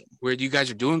awesome. Where you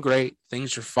guys are doing great,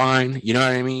 things are fine. You know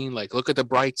what I mean? Like, look at the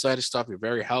bright side of stuff. You're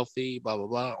very healthy. Blah blah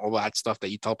blah. All that stuff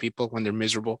that you tell people when they're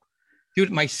miserable.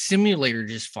 Dude, my simulator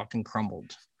just fucking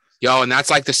crumbled. Yo, and that's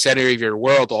like the center of your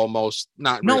world almost.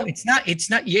 Not no, really. It's not.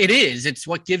 It's not. It is. It's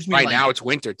what gives me right now. It's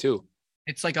winter too.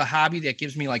 It's like a hobby that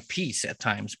gives me like peace at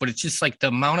times, but it's just like the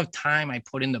amount of time I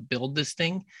put in to build this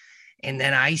thing, and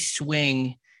then I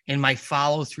swing. And my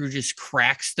follow through just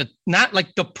cracks not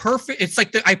like the perfect. It's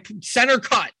like I center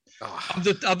cut of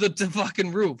the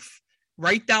fucking roof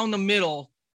right down the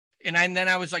middle. And then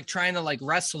I was like trying to like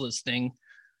wrestle this thing.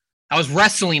 I was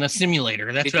wrestling a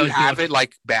simulator. That's did what you have doing. It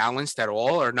like balanced at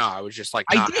all or no? I was just like,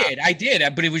 I did.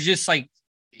 But it was just like,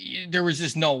 there was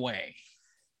just no way.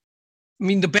 I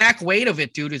mean, the back weight of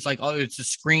it, dude, is like, oh, it's a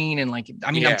screen. And like,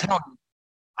 I mean, I'm telling you,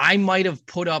 I might have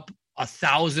put up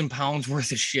 1,000 pounds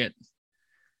worth of shit.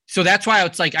 So that's why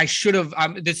it's like I should have.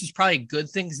 This is probably a good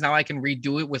thing because now I can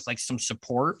redo it with like some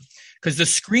support. Because the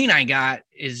screen I got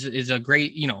is a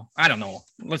great. I don't know.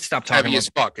 Let's stop talking. Heavy as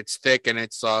fuck. It's thick and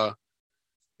it's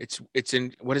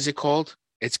in what is it called?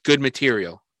 It's good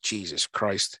material. Jesus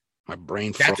Christ, my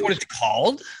brain. That's froze. What it's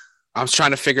called. I was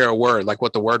trying to figure a word like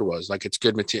what the word was. Like it's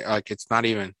good material. Like it's not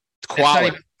even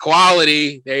quality.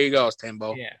 Quality. There you go,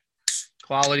 Timbo. Yeah.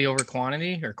 Quality over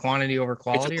quantity or quantity over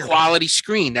quality. It's a quality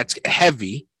screen that's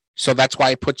heavy. So that's why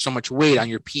I put so much weight on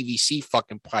your PVC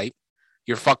fucking pipe.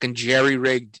 Your fucking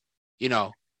jerry-rigged,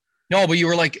 No, but you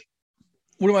were like,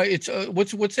 what am I? It's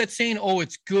what's that saying? Oh,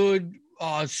 it's good,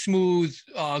 smooth,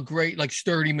 great, like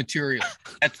sturdy material.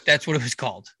 That's what it was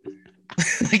called.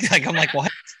 like I'm like, what?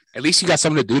 At least you got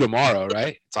something to do tomorrow,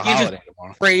 right? It's a holiday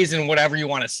tomorrow. Phrase and whatever you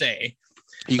want to say.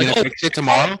 You gonna fix it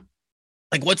tomorrow?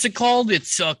 Like what's it called?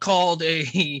 It's called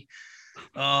a.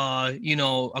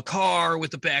 A car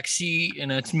with a back seat and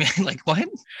it's like what?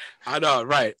 I know,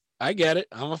 right? I get it.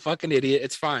 I'm a fucking idiot.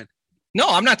 It's fine. No,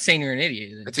 I'm not saying you're an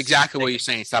idiot. That's exactly what you're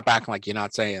saying. Stop acting like you're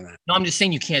not saying that. No, I'm just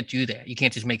saying you can't do that. You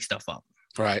can't just make stuff up.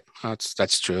 Right.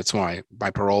 That's true. That's why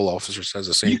my parole officer says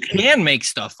the same. You can make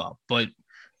stuff up, but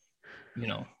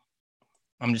bro,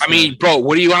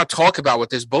 what do you want to talk about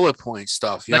with this bullet point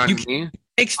stuff? You know what I mean?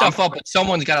 Make stuff up, but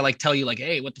someone's got to like tell you like,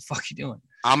 hey, what the fuck are you doing?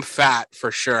 I'm fat for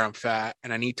sure. I'm fat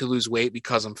and I need to lose weight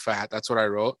because I'm fat. That's what I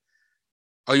wrote.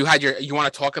 Oh, you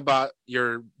want to talk about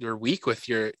your week with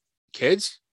your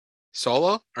kids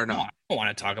solo or No, no? I don't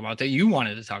want to talk about that. You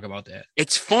wanted to talk about that.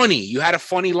 It's funny. You had a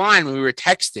funny line when we were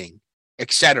texting,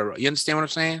 etc. You understand what I'm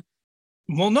saying?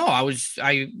 Well, no,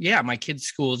 my kids'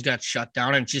 schools got shut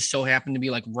down, and it just so happened to be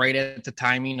like right at the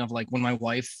timing of like when my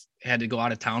wife had to go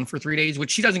out of town for 3 days,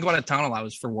 which she doesn't go out of town a lot. It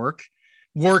was for work.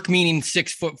 Work meaning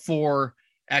 6'4"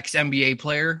 ex NBA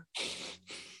player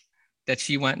that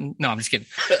she went. No, I'm just kidding.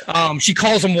 She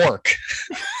calls them work.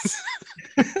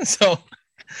 So,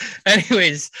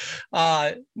 anyways,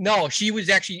 no, she was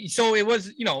actually. So it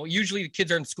was, usually the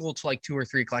kids are in school till like 2 or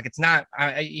 3 o'clock. It's not.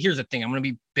 Here's the thing. I'm gonna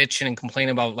be bitching and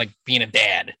complaining about like being a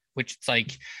dad, which it's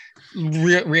like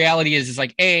reality is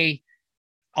like a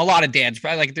lot of dads.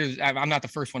 But like I'm not the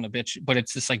first one to bitch, but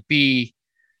it's just like B.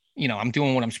 I'm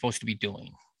doing what I'm supposed to be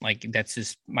doing. Like that's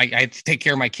just I have to take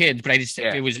care of my kids, but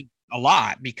it was a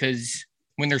lot because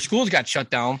when their schools got shut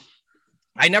down,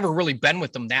 I never really been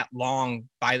with them that long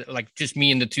by like just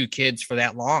me and the 2 kids for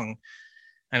that long.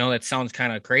 I know that sounds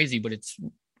kind of crazy, but it's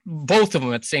both of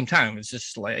them at the same time. It's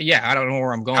just like, I don't know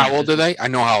where I'm going. How old are they? I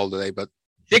know how old are they, but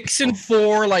 6 and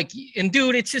 4, like, and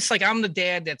dude, it's just like, I'm the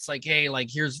dad that's like, hey, like,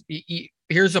 here's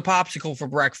a popsicle for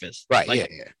breakfast. Right. Like,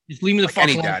 Yeah. just leave me the Like fuck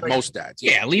any alone. dad, most dads.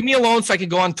 Yeah, leave me alone so I can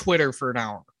go on Twitter for an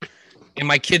hour. And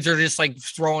my kids are just like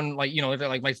throwing, like, they're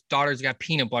like, my daughter's got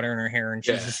peanut butter in her hair, and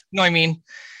she's just, what I mean?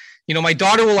 My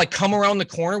daughter will like come around the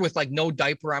corner with like no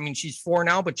diaper. I mean, she's 4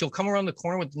 now, but she'll come around the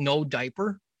corner with no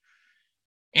diaper.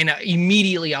 And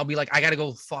immediately I'll be like, I got to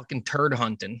go fucking turd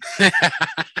hunting.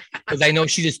 Because I know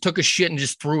she just took a shit and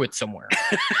just threw it somewhere.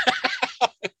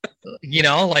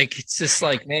 Like, it's just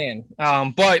like, man.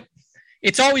 But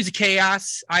it's always a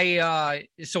chaos.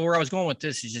 So where I was going with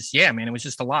this is just, man, it was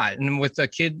just a lot. And with the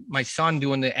kid, my son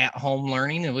doing the at-home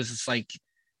learning, it was just like,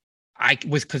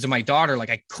 because of my daughter, like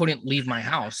I couldn't leave my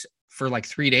house for like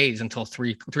 3 days until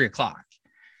 3 o'clock.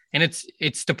 And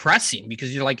it's depressing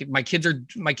because you're like,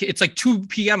 it's like 2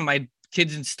 p.m. My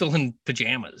kid's still in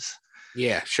pajamas.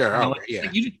 Yeah, sure. Like,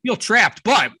 you just feel trapped.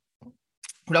 But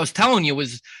what I was telling you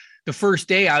was the first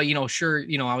day I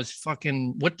was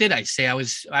fucking, what did I say?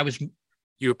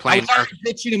 You were playing. I was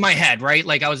bitching in my head, right?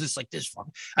 Like I was just like this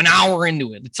an hour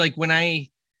into it. It's like when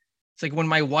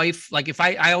my wife, like if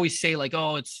I always say like,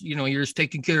 oh, it's, you're just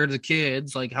taking care of the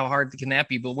kids. Like how hard can that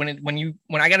be? But when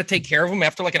I got to take care of them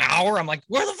after like an hour, I'm like,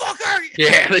 where the fuck are you?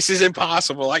 Yeah, this is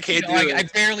impossible. I can't do it. I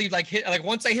barely like hit, like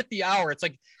once I hit the hour, it's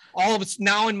like all of it's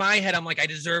now in my head. I'm like, I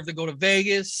deserve to go to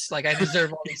Vegas. Like I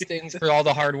deserve all these things for all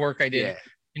the hard work I did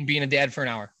in being a dad for an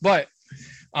hour. But,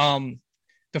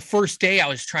 the first day I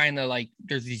was trying to like,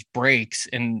 there's these breaks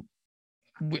and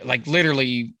like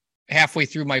literally halfway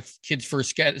through my kid's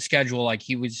first schedule, like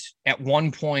he was at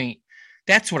one point,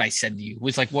 that's what I said to you,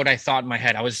 was like what I thought in my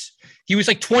head. He was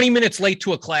like 20 minutes late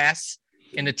to a class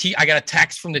and I got a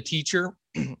text from the teacher,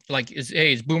 like,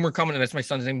 is Boomer coming? And that's my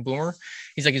son's name, Boomer.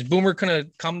 He's like, is Boomer going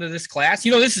to come to this class?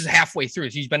 This is halfway through.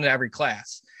 He's been to every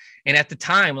class. And at the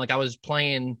time, like I was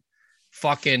playing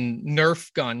fucking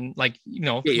Nerf gun, like,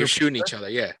 you're shooting each other.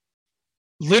 Yeah.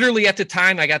 Literally at the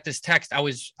time I got this text,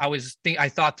 I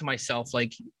thought to myself,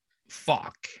 like,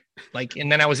 fuck, like, and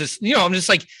then I was just, I'm just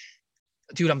like,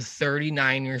 dude, I'm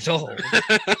 39 years old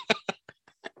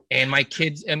and my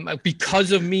kids, and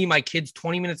because of me, my kid's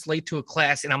 20 minutes late to a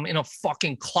class and I'm in a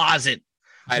fucking closet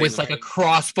with like a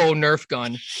crossbow Nerf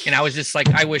gun. And I was just like,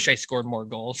 I wish I scored more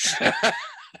goals.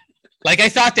 Like I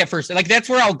thought that first, like, that's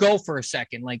where I'll go for a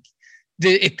second. Like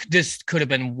this could have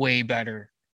been way better.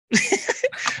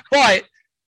 But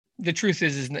the truth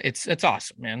is it's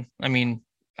awesome, man. I mean,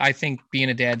 I think being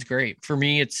a dad's great. For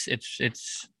me, it's I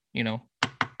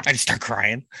just start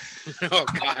crying. Oh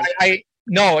God.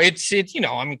 It's I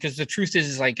mean, because the truth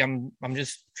is like I'm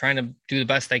just trying to do the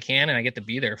best I can, and I get to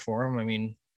be there for them. I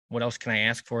mean, what else can I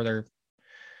ask for?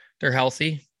 They're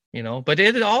healthy, But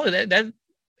that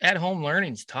at home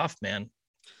learning is tough, man.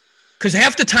 Because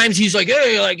half the times he's like,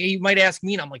 hey, like he might ask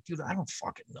me, and I'm like, dude, I don't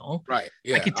fucking know. Right.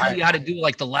 Yeah. I could tell you how to do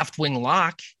like the left wing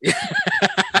lock.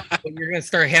 But you're gonna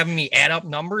start having me add up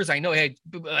numbers. I know. Hey,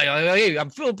 I'm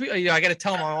Filipino. I got to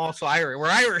tell them I'm also Irish. We're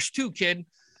Irish too, kid.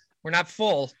 We're not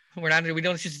full. We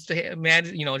don't just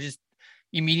imagine, just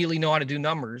immediately know how to do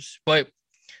numbers. But,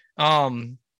 I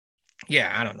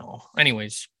don't know.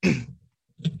 Anyways,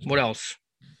 what else?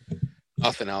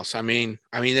 Nothing else. I mean,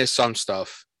 there's some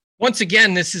stuff. Once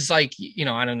again, this is like,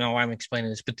 I don't know why I'm explaining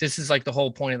this, but this is like the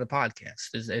whole point of the podcast.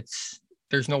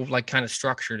 There's no like kind of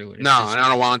structure to it. No, and I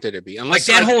don't want it to be. Unless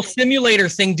like that whole simulator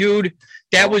thing, dude.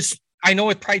 That was I know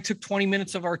it probably took 20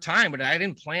 minutes of our time, but I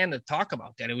didn't plan to talk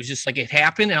about that. It was just like it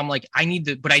happened, and I'm like, I need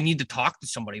to talk to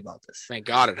somebody about this. Thank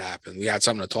God it happened. We had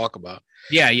something to talk about.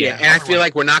 Yeah. And I feel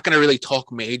like we're not going to really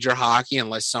talk major hockey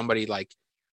unless somebody like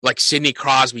Sidney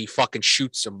Crosby fucking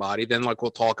shoots somebody. Then like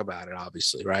we'll talk about it,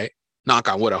 obviously, right? Knock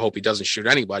on wood. I hope he doesn't shoot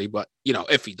anybody, but you know,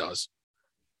 if he does.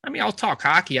 I mean, I'll talk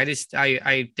hockey. I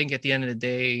think at the end of the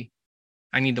day,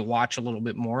 I need to watch a little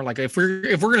bit more. Like if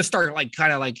we're gonna start like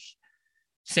kind of like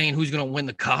saying who's gonna win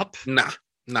the cup, nah,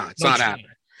 it's not happening.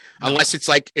 No. Unless it's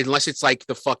like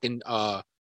the fucking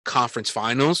conference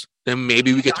finals, then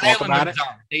maybe we could talk about it.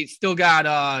 They still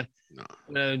got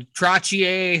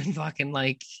Trottier and fucking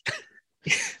like.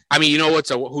 I mean, you know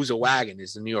who's a wagon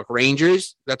is the New York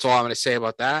Rangers. That's all I'm going to say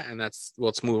about that, and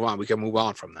let's move on. We can move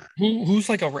on from that.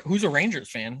 Who's a Rangers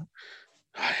fan?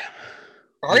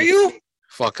 Are you?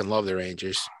 Fucking love the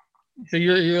Rangers. So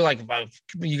you're like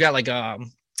you got like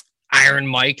Iron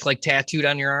Mike like tattooed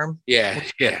on your arm? Yeah.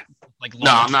 Like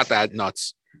no, I'm not that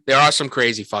nuts. There are some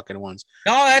crazy fucking ones.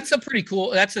 No, that's a pretty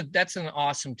cool. That's an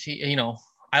awesome team. You know,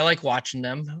 I like watching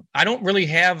them. I don't really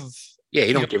have. Yeah,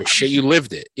 you don't give a shit. You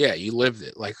lived it. Yeah, you lived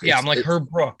it. Like I'm like Herb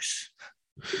Brooks.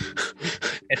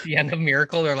 At the end of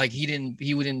Miracle, they're like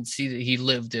he wouldn't see that he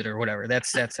lived it or whatever.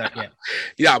 That's yeah.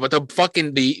 Yeah, but the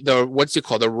fucking the what's it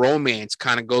called? The romance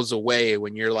kind of goes away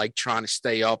when you're like trying to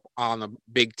stay up on a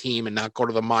big team and not go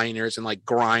to the minors and like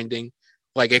grinding.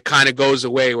 Like it kind of goes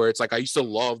away where it's like I used to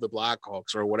love the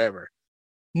Blackhawks or whatever.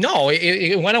 No,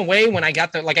 it went away when I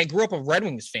got I grew up a Red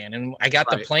Wings fan and I got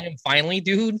to play them finally,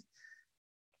 dude.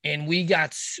 And we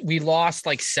lost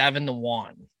like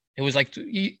 7-1. It was like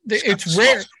it's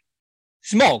rare.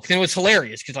 Smoked. And it was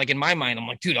hilarious because like in my mind, I'm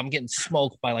like, dude, I'm getting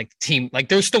smoked by like the team. Like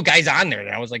there's still guys on there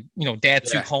that I was like, you know,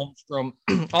 Datsuk, Holmstrom,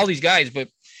 all these guys. But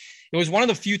it was one of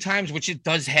the few times which it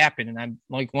does happen. And I'm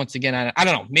like, once again, I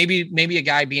don't know, maybe a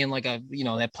guy being like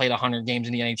that played 100 games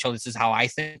in the NHL. This is how I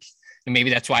think. And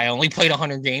maybe that's why I only played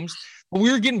 100 games. But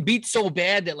we were getting beat so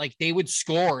bad that like they would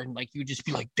score and like you'd just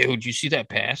be like, dude, you see that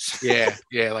pass? Yeah,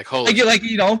 like holy. like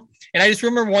you know. And I just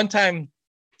remember one time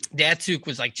Datsuk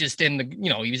was like just in the,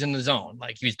 he was in the zone,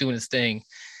 like he was doing his thing,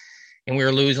 and we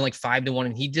were losing like 5-1,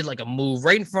 and he did like a move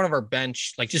right in front of our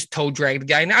bench, like just toe dragged the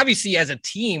guy. And obviously, as a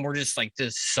team, we're just like,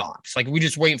 this sucks. Like we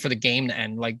just waiting for the game to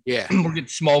end. Like we're getting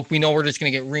smoked. We know we're just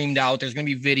gonna get reamed out. There's gonna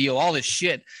be video, all this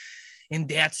shit. And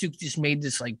Datsuk just made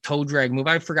this like toe drag move.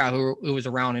 I forgot who it was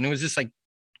around, and it was just like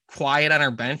quiet on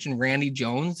our bench. And Randy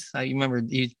Jones, you remember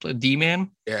he's a D-man?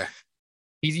 Yeah.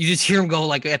 You just hear him go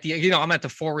like at the, I'm at the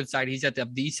forward side, he's at the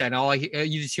D side.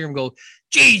 You just hear him go,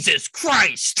 Jesus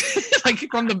Christ, like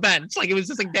from the bench. Like it was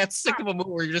just like that sick of a move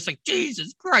where you're just like,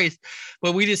 Jesus Christ.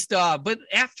 But we just, but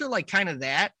after like kind of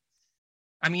that,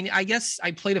 I mean, I guess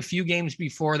I played a few games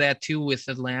before that too with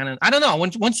Atlanta. I don't know.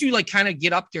 Once you like kind of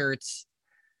get up there,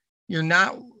 you're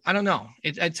not, I don't know.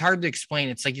 It's hard to explain.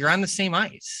 It's like you're on the same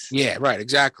ice. Yeah, right.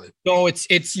 Exactly. So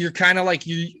you're kind of like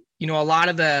a lot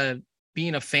of the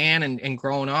being a fan and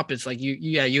growing up, it's like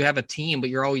you have a team, but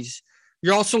you're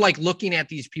also like looking at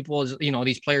these people as,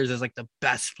 these players as like the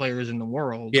best players in the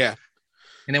world. Yeah.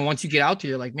 And then once you get out there,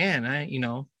 you're like, man,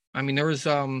 there was,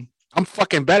 I'm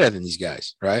fucking better than these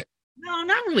guys. Right. No,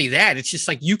 not really that. It's just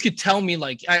like you could tell me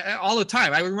like all the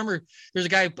time. I remember there's a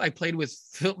guy I played with,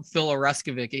 Phil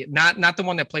Oreskovic, not the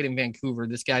one that played in Vancouver.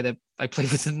 This guy that I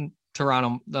played with in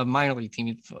Toronto, the minor league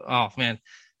team. Oh man,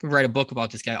 could write a book about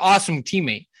this guy. Awesome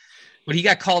teammate, but he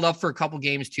got called up for a couple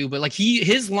games too. But like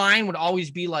his line would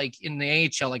always be like in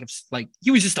the AHL, like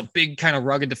he was just a big kind of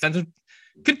rugged defenseman.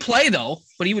 Could play though,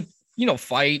 but he would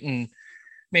fight and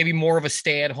maybe more of a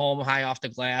stay at home, high off the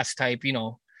glass type,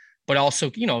 But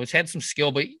also, it's had some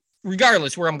skill. But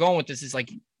regardless, where I'm going with this is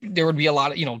like there would be a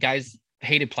lot of, guys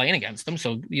hated playing against him.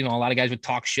 So, a lot of guys would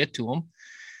talk shit to him.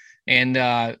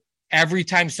 And every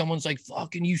time someone's like,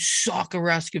 fucking, you suck,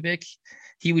 Oreskovic,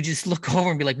 he would just look over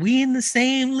and be like, we in the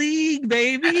same league,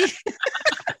 baby.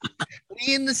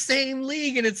 We in the same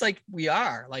league. And it's like, we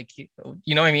are. Like, you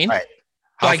know what I mean? Right.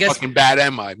 How I guess, fucking bad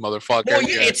am I, motherfucker? Well,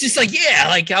 yeah, it's just like,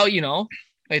 like how,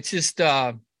 it's just,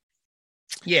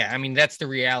 yeah, I mean that's the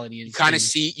reality. You kind of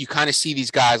see these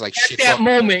guys like at shit that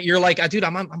moment. You're like, dude,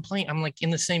 I'm playing. I'm like in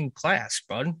the same class,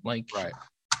 bud. Like, right.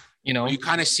 You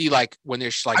kind of see like when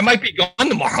there's like I might be gone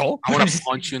tomorrow. I want to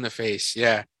punch you in the face.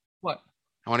 Yeah. What?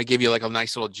 I want to give you like a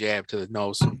nice little jab to the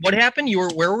nose. What happened?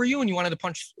 Where were you? And you wanted to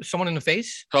punch someone in the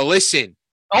face? So listen.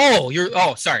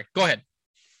 Oh, sorry. Go ahead.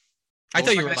 I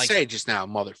thought you were like say just now,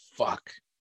 motherfucker.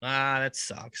 That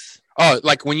sucks. Oh,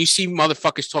 like when you see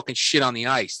motherfuckers talking shit on the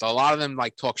ice, a lot of them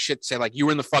like talk shit, say like you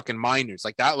were in the fucking minors.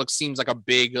 Like that seems like a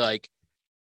big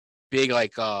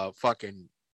fucking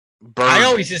Burn.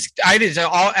 I just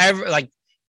all ever like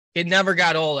it never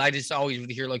got old. I just always would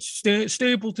hear like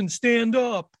Stapleton stand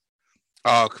up.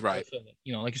 Oh, right.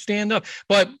 You know, like stand up.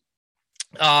 But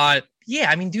yeah,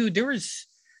 I mean, dude, there was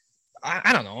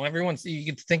I don't know. Everyone's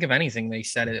you could think of anything they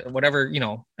said it, whatever, you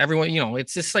know, everyone, you know,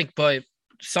 it's just like, but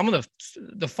some of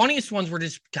the funniest ones were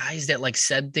just guys that like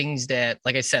said things that,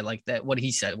 like I said, like that what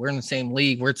he said, we're in the same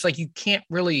league where it's like you can't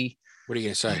really. What are you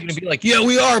gonna say? You're gonna be like, yeah,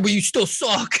 we are, but you still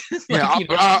suck. Like,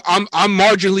 yeah, I'm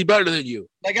marginally better than you.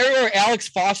 Like I remember Alex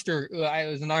Foster, I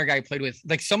was another guy I played with.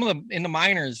 Like some of them in the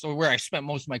minors, or where I spent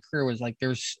most of my career, was like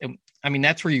there's. I mean,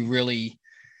 that's where you really.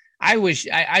 I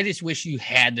just wish you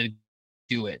had to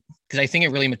do it because I think it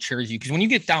really matures you. Because when you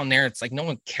get down there, it's like no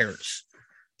one cares.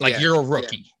 Like you're a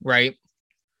rookie, right?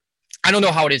 I don't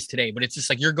know how it is today, but it's just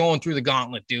like you're going through the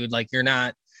gauntlet, dude. Like you're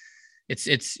not.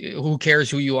 It's who cares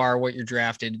who you are, what you're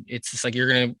drafted. It's just like you're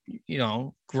gonna, you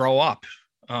know, grow up.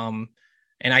 And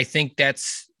I think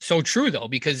that's so true though,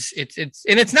 because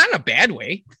it's not in a bad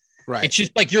way. Right. It's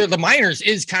just like the minors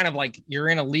is kind of like you're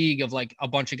in a league of like a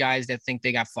bunch of guys that think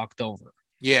they got fucked over.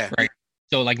 Yeah. Right.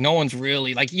 So like no one's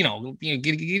really like, you know, they're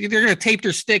gonna tape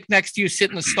their stick next to you, sit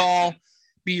in the stall,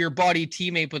 be your buddy,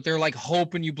 teammate, but they're like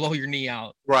hoping you blow your knee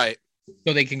out. Right.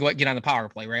 So they can get on the power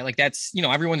play, right? Like that's, you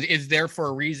know, everyone is there for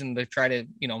a reason to try to,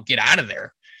 you know, get out of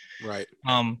there. Right.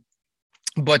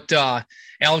 But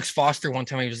Alex Foster one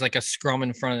time he was like a scrum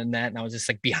in front of the net, and I was just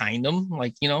like behind him,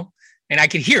 like, you know, and I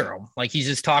could hear him, like he's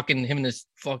just talking him and this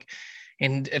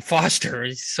and Foster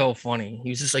is so funny.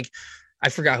 He was just like, I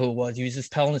forgot who it was. He was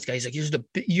just telling this guy, he's like,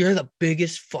 you're the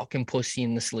biggest fucking pussy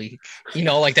in this league. You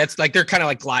know, like that's like they're kind of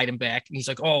like gliding back. And he's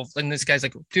like, oh, and this guy's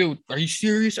like, dude, are you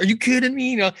serious? Are you kidding me?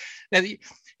 You know,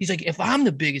 he's like, if I'm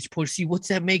the biggest pussy, what's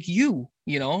that make you?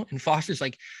 You know, and Foster's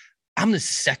like, I'm the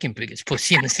second biggest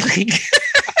pussy in this league.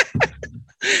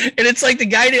 And it's like the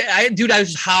guy that I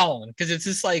was howling because it's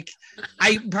just like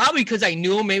because I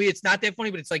knew him, maybe it's not that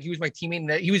funny, but it's like he was my teammate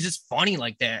and he was just funny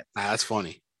like that. That's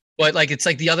funny. But like it's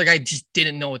like the other guy just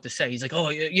didn't know what to say. He's like, "Oh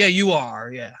yeah, you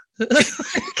are, yeah."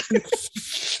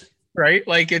 Right?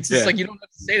 Like it's just like you don't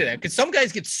have to say to that because some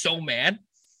guys get so mad.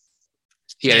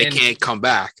 Yeah, they can't come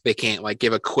back. They can't like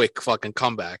give a quick fucking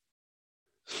comeback.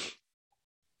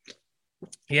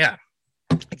 Yeah,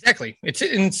 exactly.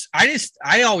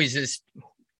 I always just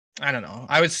I don't know.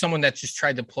 I was someone that just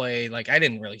tried to play. Like I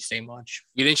didn't really say much.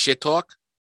 You didn't shit talk?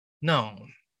 No.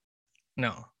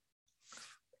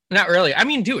 Not really. I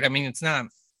mean, dude, it's not.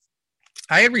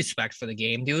 I had respect for the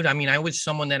game, dude. I mean, I was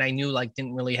someone that I knew like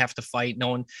didn't really have to fight. No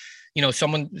one, you know,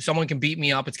 someone can beat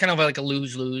me up. It's kind of like a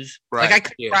lose-lose. Right. Like I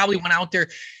could probably went out there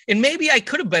and maybe I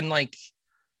could have been like,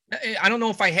 I don't know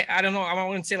if I don't know. I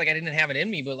wouldn't say like I didn't have it in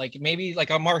me, but like maybe like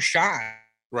a Marchand.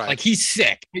 Right. Like he's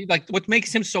sick. Like what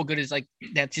makes him so good is like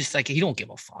that just like he don't give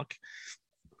a fuck.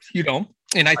 You know?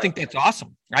 And I think that's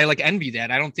awesome. I like envy that.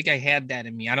 I don't think I had that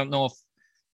in me. I don't know if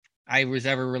I was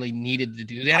ever really needed to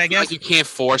do that, I guess. Like you can't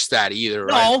force that either,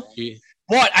 right? No,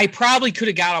 but I probably could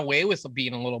have got away with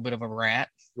being a little bit of a rat.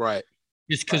 Right.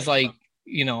 Just because, like,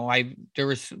 you know, there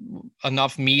was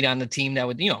enough meat on the team that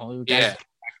would, you know. Yeah.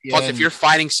 Plus, if you're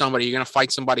fighting somebody, you're going to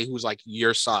fight somebody who's like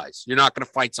your size. You're not going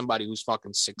to fight somebody who's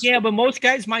fucking 6 Yeah, but most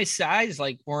guys my size,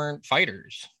 like, weren't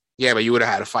fighters. Yeah, but you would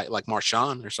have had to fight like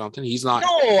Marchand or something. He's not.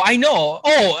 No, I know.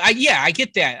 Oh, I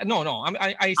get that. No. I'm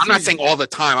not saying all the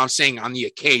time. I'm saying on the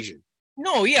occasion.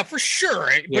 No, yeah, for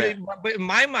sure. Yeah. But in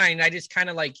my mind, I just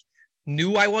kind of like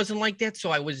knew I wasn't like that.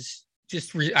 So I was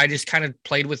I just kind of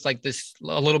played with like this,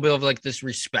 a little bit of like this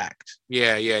respect.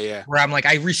 Yeah. Where I'm like,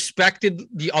 I respected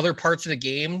the other parts of the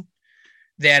game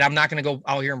that I'm not going to go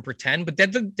out here and pretend. But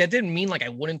that didn't mean like I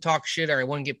wouldn't talk shit or I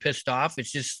wouldn't get pissed off.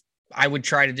 It's just, I would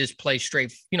try to just play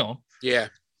straight, you know. Yeah.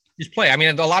 Just play. I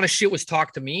mean, a lot of shit was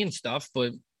talked to me and stuff,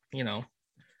 but, you know,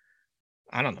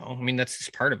 I don't know. I mean, that's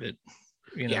just part of it.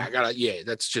 You know? Yeah,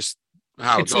 that's just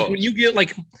how it goes. Like when you get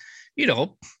like, you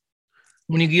know,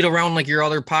 when you get around like your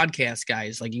other podcast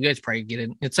guys, like you guys probably get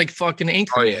it. It's like fucking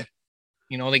Anchorman. Oh, yeah.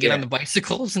 You know, they get on the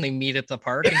bicycles and they meet at the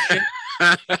park and shit.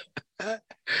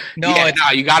 No,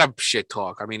 you got to shit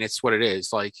talk. I mean, it's what it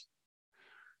is. Like,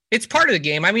 it's part of the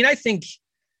game. I mean, I think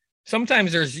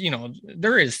sometimes there's, you know,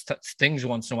 there is things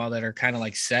once in a while that are kind of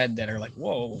like said that are like,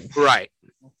 whoa. Right.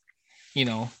 You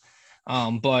know,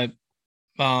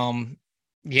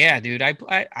 yeah, dude,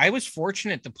 I was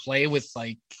fortunate to play with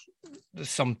like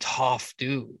some tough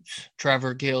dudes,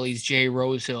 Trevor Gillies, Jay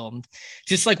Rosehill,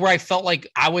 just like where I felt like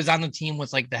I was on the team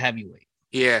with like the heavyweight.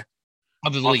 Yeah.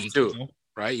 Of the league. Too, you know?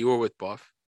 Right. You were with Buff.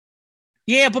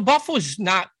 Yeah, but Buff was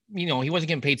not, you know, he wasn't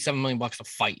getting paid $7 million to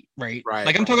fight. Right. Right.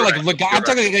 Like I'm talking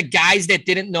like guys that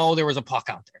didn't know there was a puck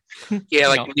out there. Yeah.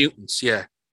 Like know? Mutants. Yeah.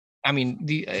 I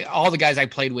mean, all the guys I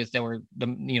played with that were the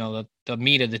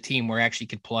meat of the team were actually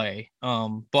could play.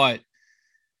 But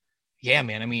yeah,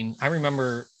 man, I mean, I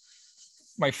remember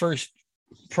my first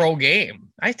pro game.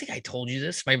 I think I told you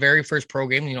this. My very first pro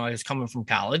game, I was coming from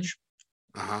college.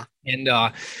 And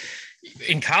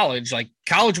in college,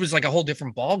 college was like a whole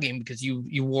different ball game because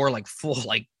you wore like full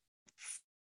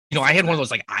I had one of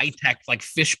those like iTech like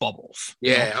fish bubbles.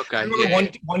 Yeah, okay. I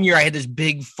remember one year I had this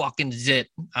big fucking zit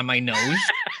on my nose.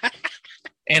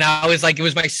 And I was like, it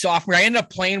was my sophomore. I ended up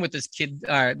playing with this kid,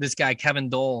 this guy, Kevin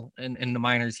Dole in the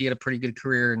minors. He had a pretty good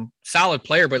career and solid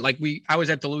player, but I was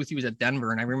at Duluth, he was at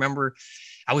Denver. And I remember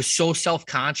I was so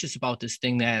self-conscious about this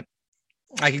thing that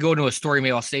I could go into a story.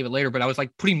 Maybe I'll save it later, but I was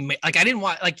like I didn't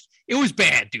want, it was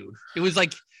bad, dude. It was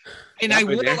like, and I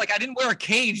wore I didn't wear a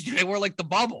cage, dude. I wore like the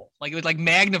bubble, like it was like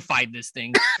magnified this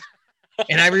thing.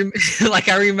 And I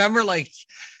remember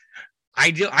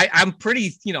I'm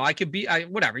pretty, I could be,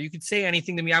 whatever. You could say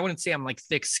anything to me. I wouldn't say I'm like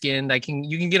thick skinned.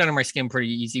 You can get under my skin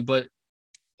pretty easy, but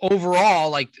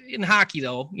overall, like in hockey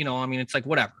though, I mean, it's like,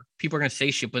 whatever, people are going to say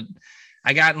shit, but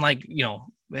I got in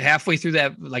halfway through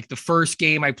that, like the first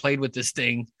game I played with this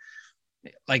thing,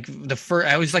 like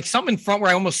I was like something in front where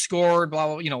I almost scored,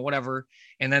 blah, blah, whatever.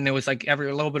 And then there was like a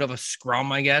little bit of a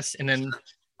scrum, I guess. And then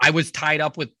I was tied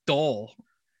up with Dole.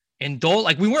 And Dole,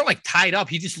 like we weren't like tied up.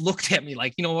 He just looked at me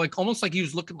like, like almost like he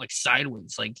was looking like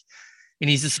sideways. Like, and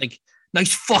he's just like,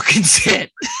 nice fucking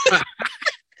shit.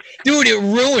 Dude, it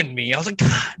ruined me. I was like,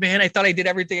 God, man, I thought I did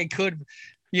everything I could,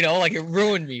 like it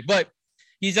ruined me. But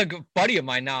he's a good buddy of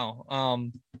mine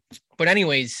now. But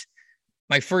anyways,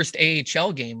 my first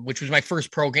AHL game, which was my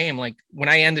first pro game, like when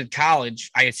I ended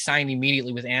college, I had signed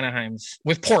immediately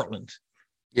with Portland.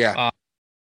 Yeah.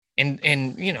 And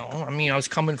I mean, I was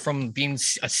coming from being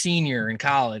a senior in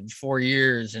college, 4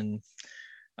 years, and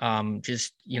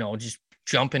just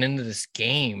jumping into this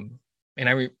game. And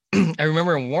I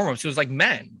remember in warmups, it was like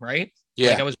men, right?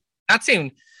 Yeah. Like I was not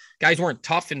saying guys weren't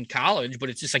tough in college, but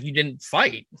it's just like you didn't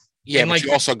fight. Yeah, and but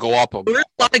you also go up. There were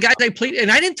a lot of guys I played,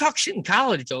 and I didn't talk shit in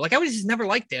college though. Like I was just never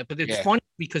like that. But it's funny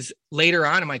because later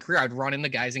on in my career, I'd run into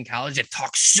guys in college that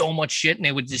talk so much shit, and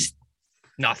they would just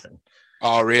nothing.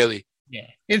 Oh, really? Yeah,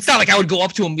 it's not like I would go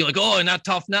up to him and be like, "Oh, not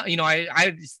tough." Not,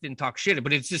 I just didn't talk shit.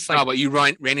 But it's just like, no, but you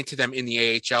ran into them in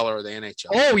the AHL or the NHL.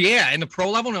 Oh yeah, in the pro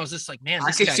level, and I was just like, man,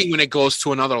 I can see when it goes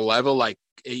to another level, like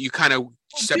you kind of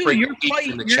separate the wheat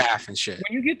from the chaff and shit.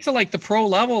 When you get to like the pro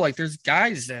level, like there's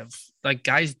guys that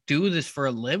guys do this for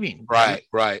a living. Right.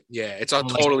 Yeah, it's a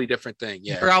totally different thing.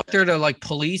 Yeah, they're out there to like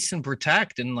police and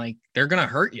protect, and like they're gonna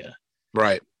hurt you.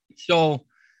 Right. So.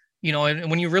 And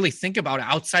when you really think about it,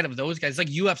 outside of those guys, like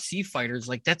UFC fighters,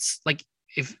 like that's like,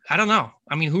 if I don't know,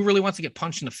 I mean, who really wants to get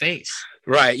punched in the face?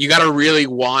 Right. You got to really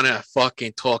want to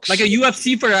fucking talk like shit. A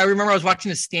UFC fighter. I remember I was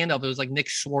watching a stand up. It was like Nick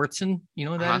Swartzen. You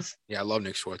know who that is? Yeah. I love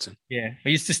Nick Swartzen. Yeah. I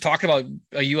used to talk about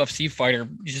a UFC fighter,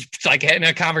 just like having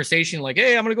a conversation like,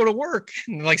 hey, I'm going to go to work.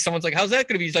 And like, someone's like, how's that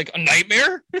going to be? He's like, a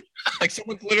nightmare. Like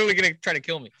someone's literally going to try to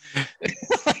kill me.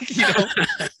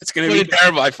 It's going to be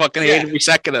terrible. I fucking hate every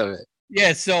second of it.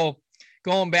 Yeah. So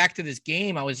going back to this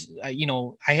game, I was, I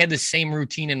had the same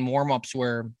routine in warmups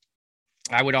where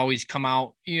I would always come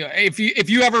out. If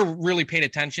you ever really paid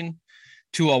attention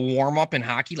to a warmup in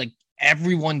hockey, like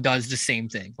everyone does the same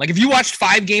thing. Like if you watched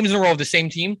 5 games in a row of the same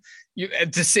team,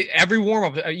 every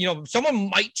warmup, someone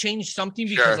might change something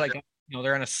because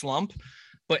they're in a slump,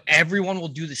 but everyone will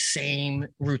do the same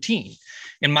routine.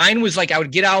 And mine was like, I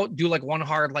would get out, do like one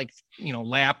hard,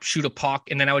 lap, shoot a puck.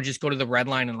 And then I would just go to the red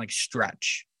line and like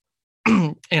stretch.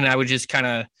 And I would just kind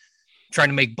of try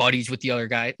to make buddies with the other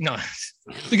guy. No,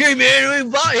 like, hey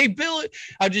man, hey Bill.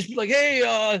 I'd just be like,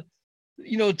 hey,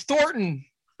 Thornton.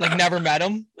 Like never met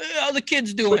him. How the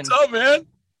kids doing? What's up, man?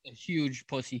 A huge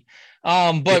pussy.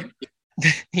 But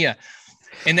yeah.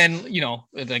 And then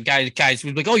the guys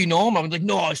would be like, oh, you know him? I was like,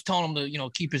 no, I was telling him to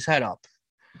keep his head up.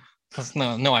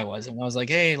 No, I wasn't. I was like,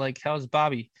 hey, like how's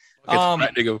Bobby?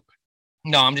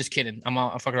 No, I'm just kidding. I'm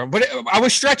fucking around. But I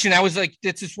was stretching. I was like,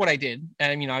 that's just what I did.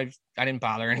 And, I didn't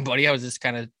bother anybody. I was just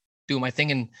kind of doing my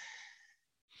thing. And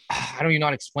I don't even know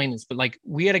how to explain this, but like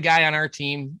we had a guy on our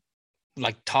team,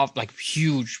 like tough, like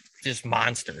huge, just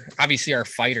monster. Obviously our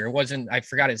fighter I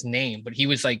forgot his name, but he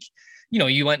was like,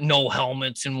 you went no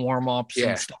helmets and warm-ups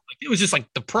and stuff. Like, it was just like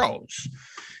the pros.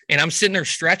 And I'm sitting there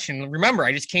stretching. Remember,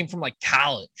 I just came from like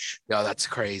college. Oh, that's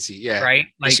crazy. Yeah. Right.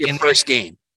 Like your first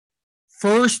game.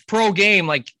 First pro game,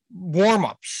 like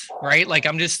warm-ups, right? Like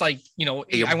I'm just like, your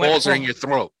balls are in your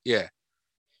throat. Yeah.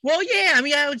 Well, yeah. I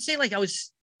mean, I would say like it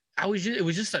was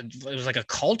like a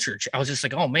culture. I was just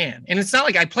like, oh man. And it's not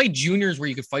like I played juniors where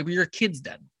you could fight, but you're kids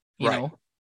then, you know?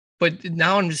 But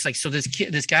now I'm just like, so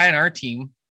this guy on our team,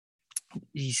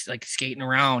 he's like skating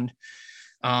around.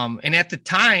 And at the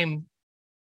time,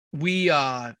 we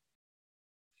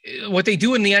what they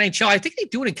do in the NHL, I think they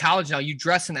do it in college now. You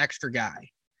dress an extra guy,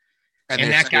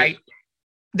 and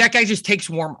that guy just takes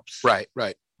warm-ups. Right.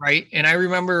 And I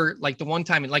remember like the one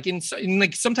time, like in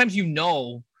like sometimes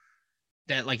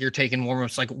that like you're taking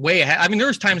warm-ups like way ahead. I mean, there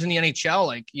was times in the NHL,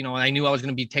 like, you know, I knew I was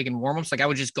going to be taking warm-ups. Like I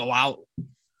would just go out,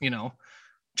 you know,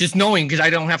 just knowing because I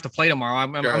don't have to play tomorrow.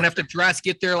 I'm going to have to dress,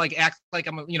 get there, like act like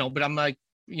I'm, you know, but I'm like,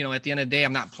 you know, at the end of the day,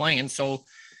 I'm not playing. So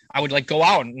I would like go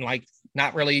out and like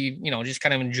not really, you know, just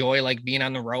kind of enjoy like being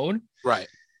on the road. Right.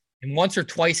 And once or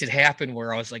twice it happened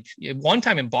where I was like, one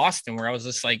time in Boston where I was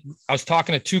just like, I was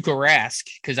talking to Tuukka Rask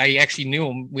because I actually knew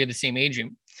him. We had the same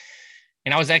agent.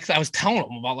 And I was telling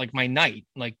him about like my night,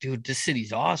 like, dude, this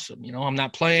city's awesome. You know, I'm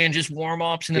not playing, just warm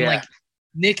ups. And then like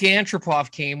Nick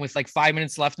Antropov came with like 5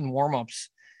 minutes left in warm ups.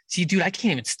 See, dude, I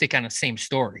can't even stick on the same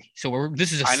story. So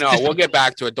I know we'll get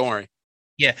back to it. Don't worry.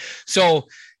 Yeah. So,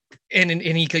 and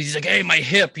he's like, hey, my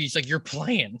hip. He's like, you're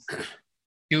playing,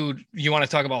 dude. You want to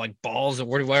talk about like balls or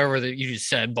whatever that you just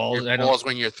said? Balls. Balls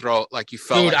when your throat, like you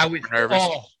felt. Dude, like I was nervous.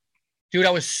 Oh, dude,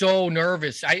 I was so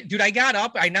nervous. I got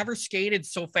up. I never skated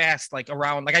so fast, like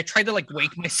around. Like I tried to like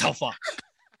wake myself up.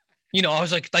 You know, I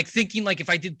was like thinking like if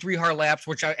I did 3 hard laps,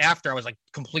 which after I was like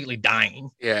completely dying.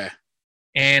 Yeah.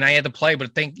 And I had to play,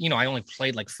 but I only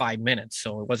played like 5 minutes,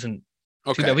 so it wasn't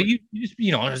okay. Too bad. But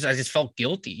you know, I just felt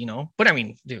guilty, you know. But I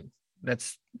mean, dude,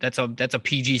 that's a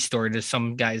PG story to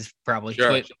some guys probably.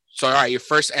 Sure. But, so all right, your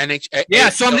first NHL. Yeah,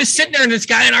 so I'm just sitting there, and this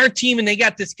guy on our team, and they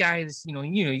got this guy. This, you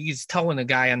can just tell when the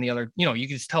guy on the other, you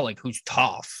can just tell like who's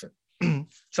tough,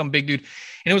 some big dude,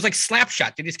 and it was like slap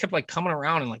shot. They just kept like coming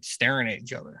around and like staring at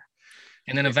each other,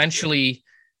 and then eventually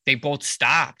they both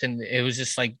stopped, and it was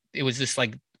this like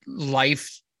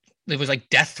life. It was like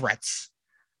death threats.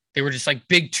 They were just like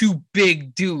two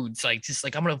big dudes, like just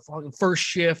like I'm gonna first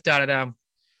shift, and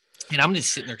I'm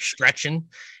just sitting there stretching,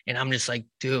 and I'm just like,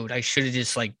 dude, I should have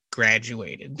just like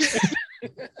graduated,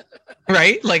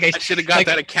 right? Like I should have got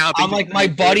that account. I'm like my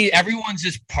buddy, everyone's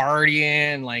just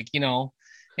partying, like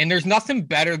and there's nothing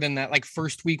better than that. Like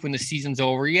first week when the season's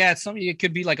over, it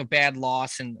could be like a bad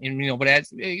loss, and but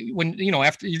when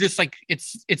after you're just like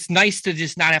it's nice to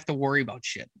just not have to worry about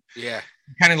shit. Yeah.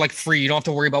 Kind of like free. You don't have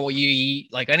to worry about what you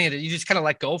eat, like any of it. You just kind of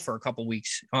let go for a couple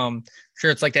weeks. Sure,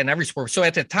 it's like that in every sport. So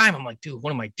at the time, I'm like, dude,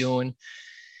 what am I doing? And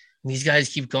these guys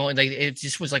keep going. Like it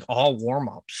just was like all warm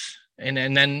ups, and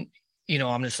then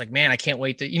I'm just like, man, I can't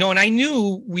wait to And I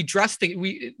knew we dressed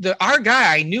our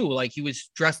guy. I knew like he was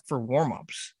dressed for warm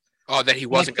ups. Oh, that he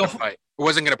wasn't going to fight.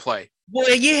 Wasn't going to play.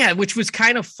 Well, yeah, which was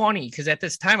kind of funny because at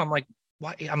this time, I'm like,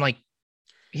 what? I'm like.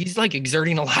 He's like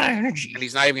exerting a lot of energy, and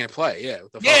he's not even gonna play. Yeah,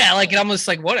 yeah. Like, and I'm just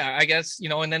like, what? I guess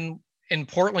And then in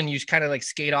Portland, you kind of like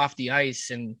skate off the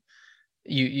ice, and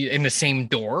you in the same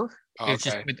door. Okay. It's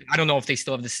just, I don't know if they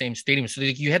still have the same stadium. So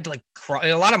you had to like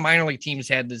a lot of minor league teams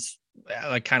had this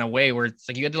like kind of way where it's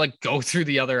like you had to like go through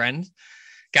the other end.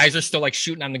 Guys are still like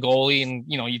shooting on the goalie, and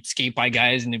you'd skate by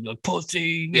guys, and they'd be like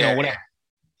pussy, whatever.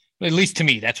 Yeah. At least to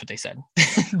me, that's what they said.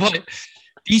 But.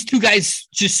 These two guys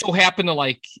just so happen to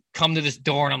like come to this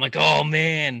door, and I'm like, oh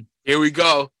man, here we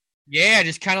go. Yeah,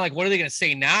 just kind of like, what are they gonna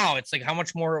say now? It's like, how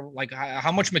much more, like,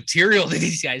 how much material do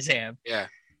these guys have? Yeah.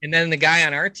 And then the guy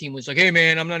on our team was like, hey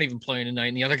man, I'm not even playing tonight.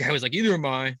 And the other guy was like, either am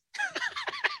I.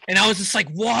 And I was just like,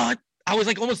 what? I was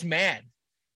like almost mad.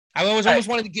 I almost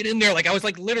wanted to get in there, like I was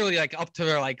like literally like up to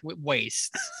their like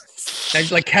waist.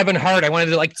 Like Kevin Hart, I wanted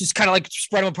to like just kind of like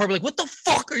spread them apart, be like, what the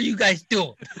fuck are you guys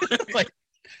doing? Like.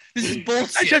 This is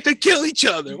bullshit. I have to kill each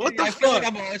other. What the fuck?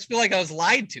 I feel like I was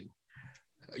lied to.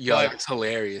 Yo, it's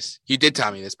hilarious. You did tell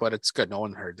me this, but it's good. No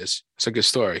one heard this. It's a good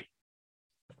story.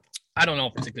 I don't know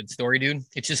if it's a good story, dude.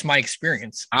 It's just my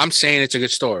experience. I'm saying it's a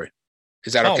good story.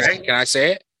 Is that okay? Can I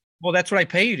say it? Well, that's what I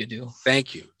pay you to do.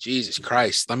 Thank you. Jesus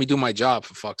Christ. Let me do my job,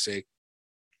 for fuck's sake.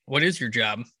 What is your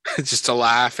job? Just to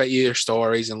laugh at your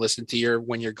stories and listen to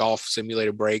when your golf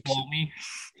simulator breaks. Blow me?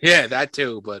 Yeah, that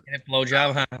too. But blow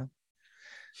job, huh?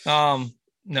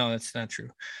 No, that's not true.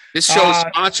 This show is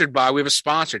sponsored by. We have a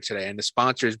sponsor today, and the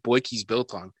sponsor is Boyke's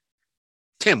Biltong.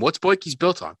 Tim, what's Boyke's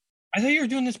Biltong? I thought you were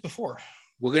doing this before.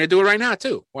 We're gonna do it right now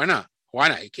too. Why not? Why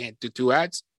not? You can't do 2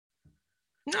 ads.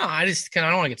 No, I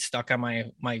don't want to get stuck on my.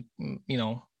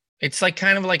 It's like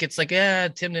kind of like it's like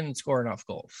Tim didn't score enough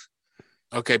goals.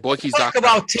 Okay, Boyke's. Talk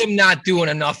about Tim not doing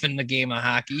enough in the game of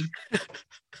hockey.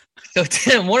 So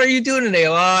Tim, what are you doing today?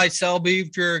 Oh, I sell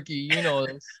beef jerky. You know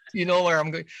this. You know where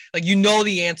I'm going. Like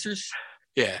the answers.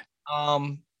 Yeah.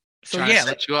 So trying to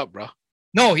set you up, bro.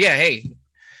 No, yeah. Hey,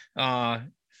 I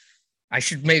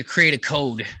should create a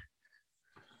code.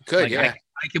 could, Like, yeah.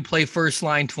 I could play first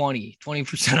line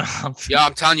 20% off. Yeah,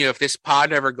 I'm telling you, if this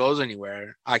pod ever goes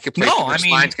anywhere, I could play No, first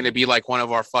line. It's going to be like one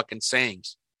of our fucking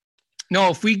sayings. No,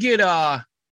 if we get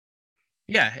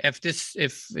yeah,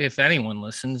 if anyone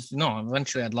listens, no,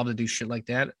 eventually I'd love to do shit like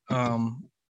that.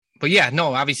 But yeah,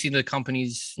 no, obviously the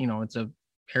company's, it's a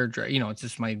hair dry, it's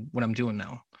just what I'm doing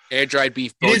now. Air dried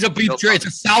beef. It is a beef jerky. It's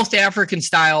a South African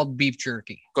styled beef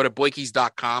jerky. Go to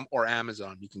boykeys.com or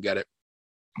Amazon. You can get it.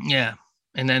 Yeah.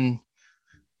 And then,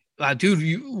 dude,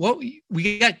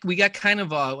 we got kind of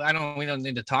we don't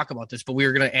need to talk about this, but we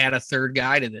were going to add a third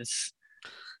guy to this.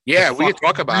 Yeah, we can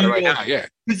talk about it right now. Yeah.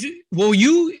 Well,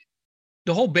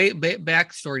 the whole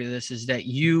backstory to this is that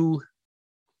you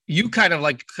kind of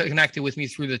like connected with me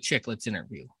through the Chicklets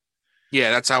interview.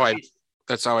 Yeah, that's how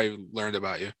I learned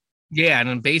about you. Yeah, and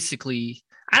then basically,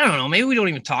 I don't know. Maybe we don't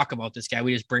even talk about this guy.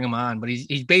 We just bring him on, but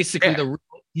he's basically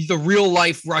he's the real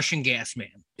life Russian gas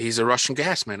man. He's a Russian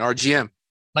gas man, RGM.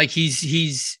 Like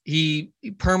he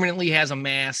permanently has a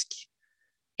mask,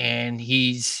 and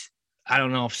I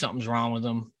don't know if something's wrong with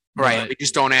him. Right. We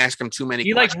just don't ask him too many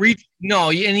questions.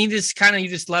 And you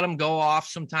just let him go off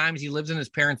sometimes. He lives in his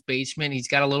parents' basement. He's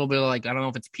got a little bit of I don't know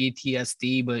if it's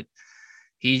PTSD, but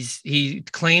he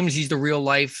claims he's the real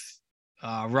life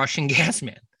Russian gas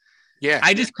man. Yeah.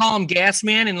 I just call him gas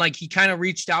man. And he kind of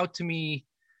reached out to me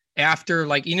after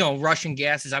Russian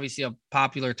gas is obviously a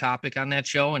popular topic on that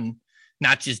show, and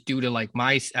not just due to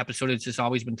my episode. It's just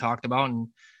always been talked about. And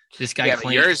this guy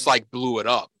claims yours blew it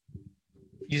up.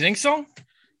 You think so?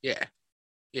 Yeah.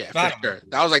 Yeah, for sure.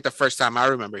 That was the first time I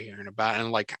remember hearing about it,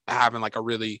 and having a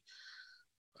really,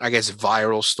 I guess,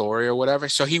 viral story or whatever.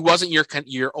 So he wasn't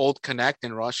your old connect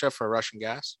in Russia for Russian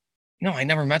gas? No, I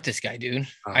never met this guy, dude.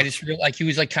 I just realized he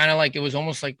was kind of it was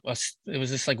almost it was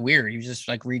just weird. He was just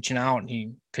reaching out,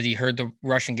 and because he heard the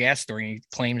Russian gas story, and he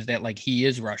claims that he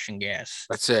is Russian gas.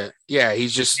 That's it. Yeah,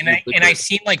 he's just. And I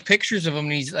seen pictures of him.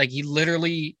 And he's he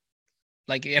literally.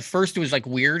 At first it was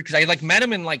weird because I met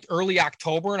him in early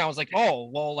October, and I was oh,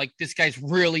 well, this guy's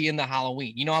really into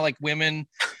Halloween. You know how women,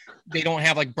 they don't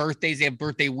have birthdays, they have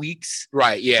birthday weeks.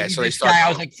 Right. Yeah. So they start. I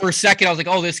was for a second, I was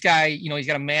oh, this guy, he's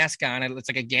got a mask on. It's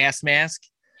a gas mask.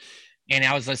 And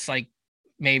I was just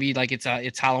maybe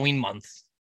it's Halloween month.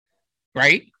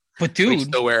 Right. But dude, he's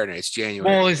still wearing it. It's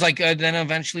January. Well, it's then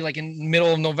eventually in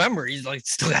middle of November, he's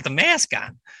still got the mask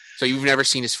on. So you've never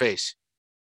seen his face?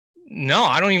 No,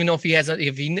 I don't even know if he has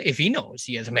if he knows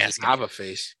he has a mask. Does he have a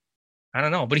face? I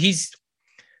don't know, but he's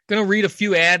gonna read a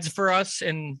few ads for us,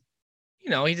 and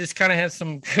he just kind of has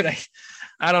some good.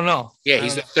 I don't know. Yeah,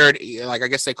 he's the third. I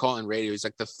guess they call it in radio. He's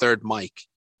the third mic.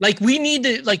 We need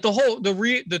to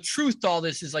the truth to all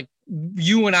this is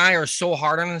you and I are so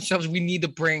hard on ourselves. We need to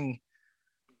bring.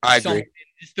 I agree.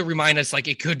 Just to remind us,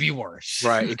 it could be worse.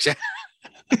 Right. Exactly.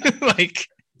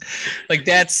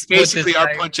 That's basically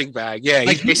our punching bag. Yeah.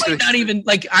 He might not even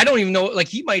I don't even know.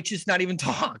 He might just not even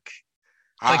talk.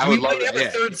 We might have a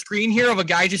third screen here of a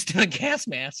guy just in a gas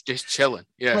mask, just chilling.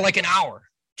 Yeah. For an hour.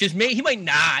 He might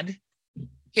nod.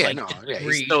 Yeah.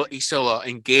 He's still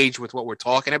engaged with what we're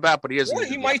talking about, but he doesn't. Or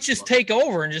he might just take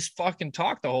over and just fucking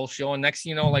talk the whole show, and next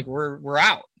we're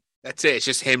out. That's it. It's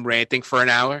just him ranting for an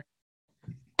hour.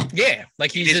 Yeah,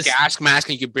 he's just gas mask,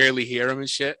 and you can barely hear him and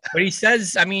shit. But he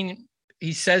says,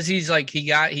 he says he's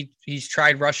he's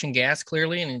tried Russian gas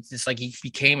clearly, and it's just he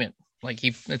became it. I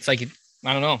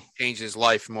don't know. Changed his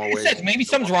life in more ways. Maybe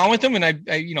something's wrong with him, and I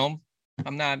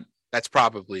I'm not. That's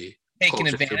probably taking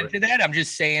advantage of that. I'm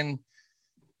just saying,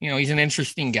 he's an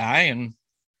interesting guy, and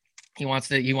he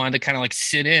wanted to kind of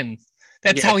sit in.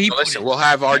 That's how he. Listen, we'll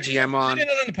have RGM on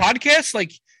the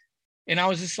podcast, and I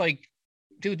was just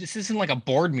dude, this isn't a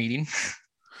board meeting.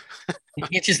 You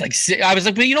can't just sit. I was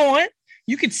but you know what?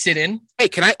 You could sit in. Hey,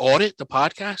 can I audit the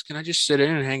podcast? Can I just sit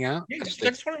in and hang out? Yeah, I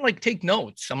just want to take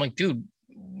notes. I'm dude,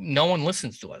 no one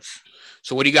listens to us.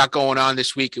 So what do you got going on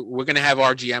this week? We're going to have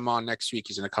RGM on next week.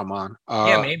 He's going to come on.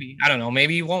 Yeah, maybe. I don't know.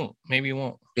 Maybe he won't. Maybe he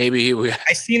won't. Maybe he will.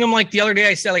 I seen him the other day.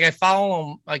 I said, I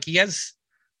follow him. He has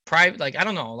private, I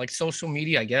don't know, social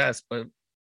media, I guess. But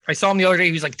I saw him the other day.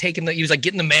 He was he was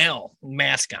getting the mail,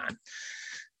 mask on.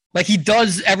 He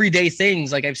does everyday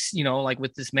things, I've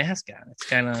with this mask on. It's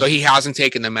kind of. So he hasn't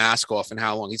taken the mask off in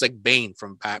how long? He's Bane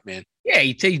from Batman. Yeah,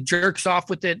 he jerks off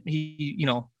with it. He,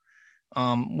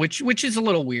 which is a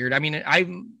little weird.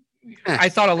 I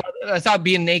thought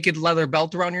being naked, leather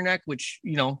belt around your neck, which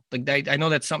I know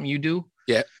that's something you do.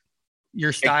 Yeah,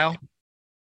 your style.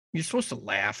 You're supposed to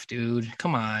laugh, dude.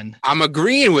 Come on. I'm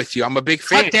agreeing with you. I'm a big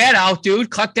fan. Cut that out, dude.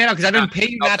 Cut that out because I didn't pay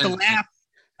you not to laugh.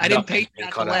 I didn't pay you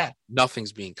not to laugh.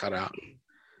 Nothing's being cut out.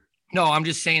 No, I'm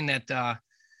just saying that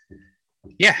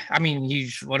Yeah, I mean,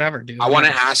 he's whatever, dude. I want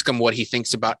to ask him what he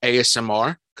thinks about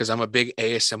ASMR because I'm a big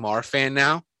ASMR fan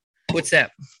now. What's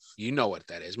that? You know what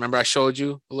that is. Remember I showed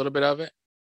you a little bit of it?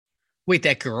 Wait,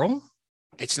 that girl?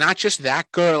 It's not just that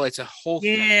girl. It's a whole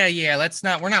thing. Yeah.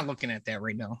 We're not looking at that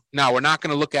right now. No, we're not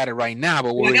going to look at it right now.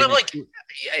 But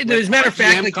As a matter of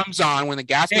fact, like, comes on when the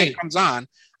gas man comes on.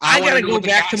 I got to go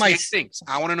back to my thinks.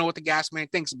 I want to know what the gas man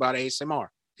thinks about ASMR.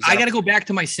 I got to go back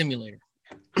to my simulator.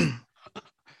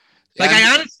 Like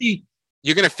I honestly,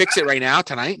 you're going to fix it right now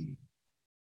tonight?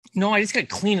 No, I just got to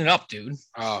clean it up, dude.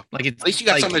 Oh, like at least you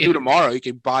got something to do tomorrow. You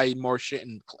could buy more shit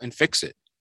and fix it.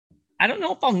 I don't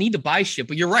know if I'll need to buy shit,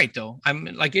 but you're right though. I'm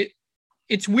like it.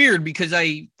 It's weird because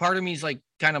part of me is like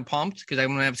kind of pumped because I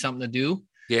want to have something to do.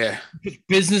 Yeah,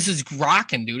 business is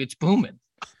rocking, dude. It's booming.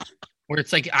 Where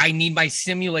it's like I need my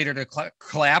simulator to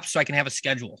collapse so I can have a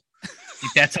schedule.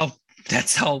 Like, that's how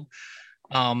that's how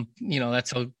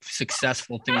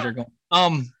successful things are going.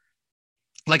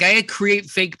 Like I create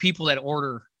fake people that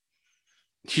order,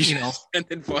 and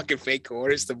then fucking fake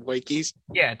orders the wikis.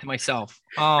 Yeah, to myself.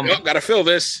 Gotta fill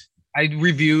this. I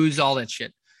reviews all that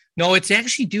shit. No, it's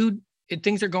actually, dude.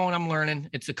 Things are going. I'm learning.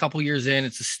 It's a couple years in.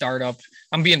 It's a startup.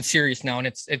 I'm being serious now, and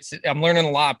it's. I'm learning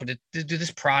a lot. But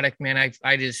this product, man,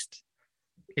 I just.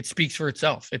 It speaks for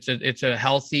itself. It's a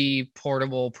healthy,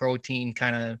 portable protein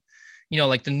kind of,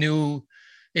 like the new.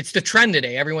 It's the trend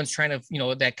today. Everyone's trying to,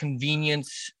 that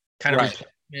convenience kind of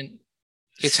replacement.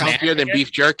 It's healthier than beef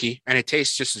jerky, and it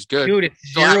tastes just as good. Dude,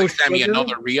 it's zero sugar. Send me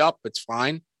another re-up. It's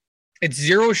fine. It's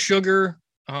zero sugar.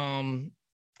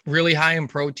 Really high in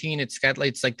protein. It's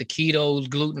like the keto,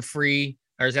 gluten-free,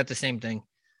 or is that the same thing?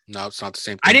 No, it's not the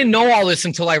same thing. I didn't know all this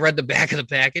until I read the back of the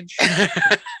package.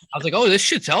 I was like, oh, this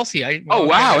shit's healthy.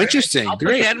 Wow, interesting. I'll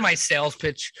put that in my sales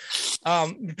pitch.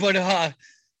 No,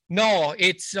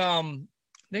 it's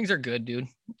things are good, dude.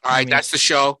 All right, that's the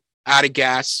show. Out of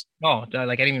gas. Oh,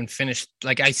 like I didn't even finish.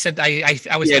 Like I said, I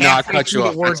was I cut you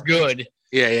off. The word good.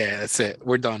 Yeah, that's it.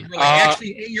 We're done.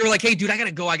 You're like, hey, dude, I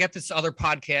gotta go. I got this other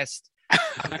podcast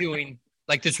I'm doing,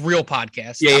 like this real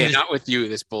podcast. Yeah, not with you.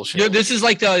 This bullshit. This is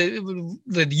like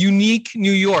the unique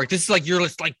New York. This is like you're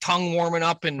just like tongue warming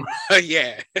up and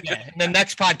yeah. And the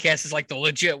next podcast is like the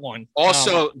legit one.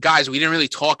 Also, guys, we didn't really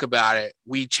talk about it.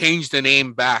 We changed the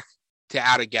name back to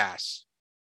Out of Gas.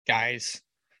 Guys,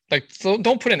 like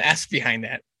don't put an S behind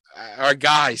that. Our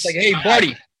guys. Like, hey,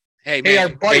 buddy. Hey, man. Hey, our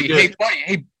buddy. Hey, buddy.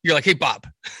 Hey, you're like, hey, Bob.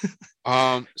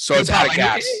 So it's Out of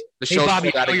Gas. The show's Bob,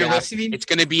 Out of Gas. Listening? It's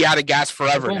going to be Out of Gas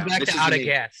forever. Going back to Out of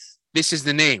Gas. This is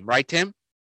the name, right, Tim?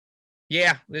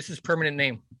 Yeah, this is permanent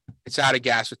name. It's Out of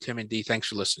Gas with Tim and D. Thanks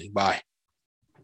for listening. Bye.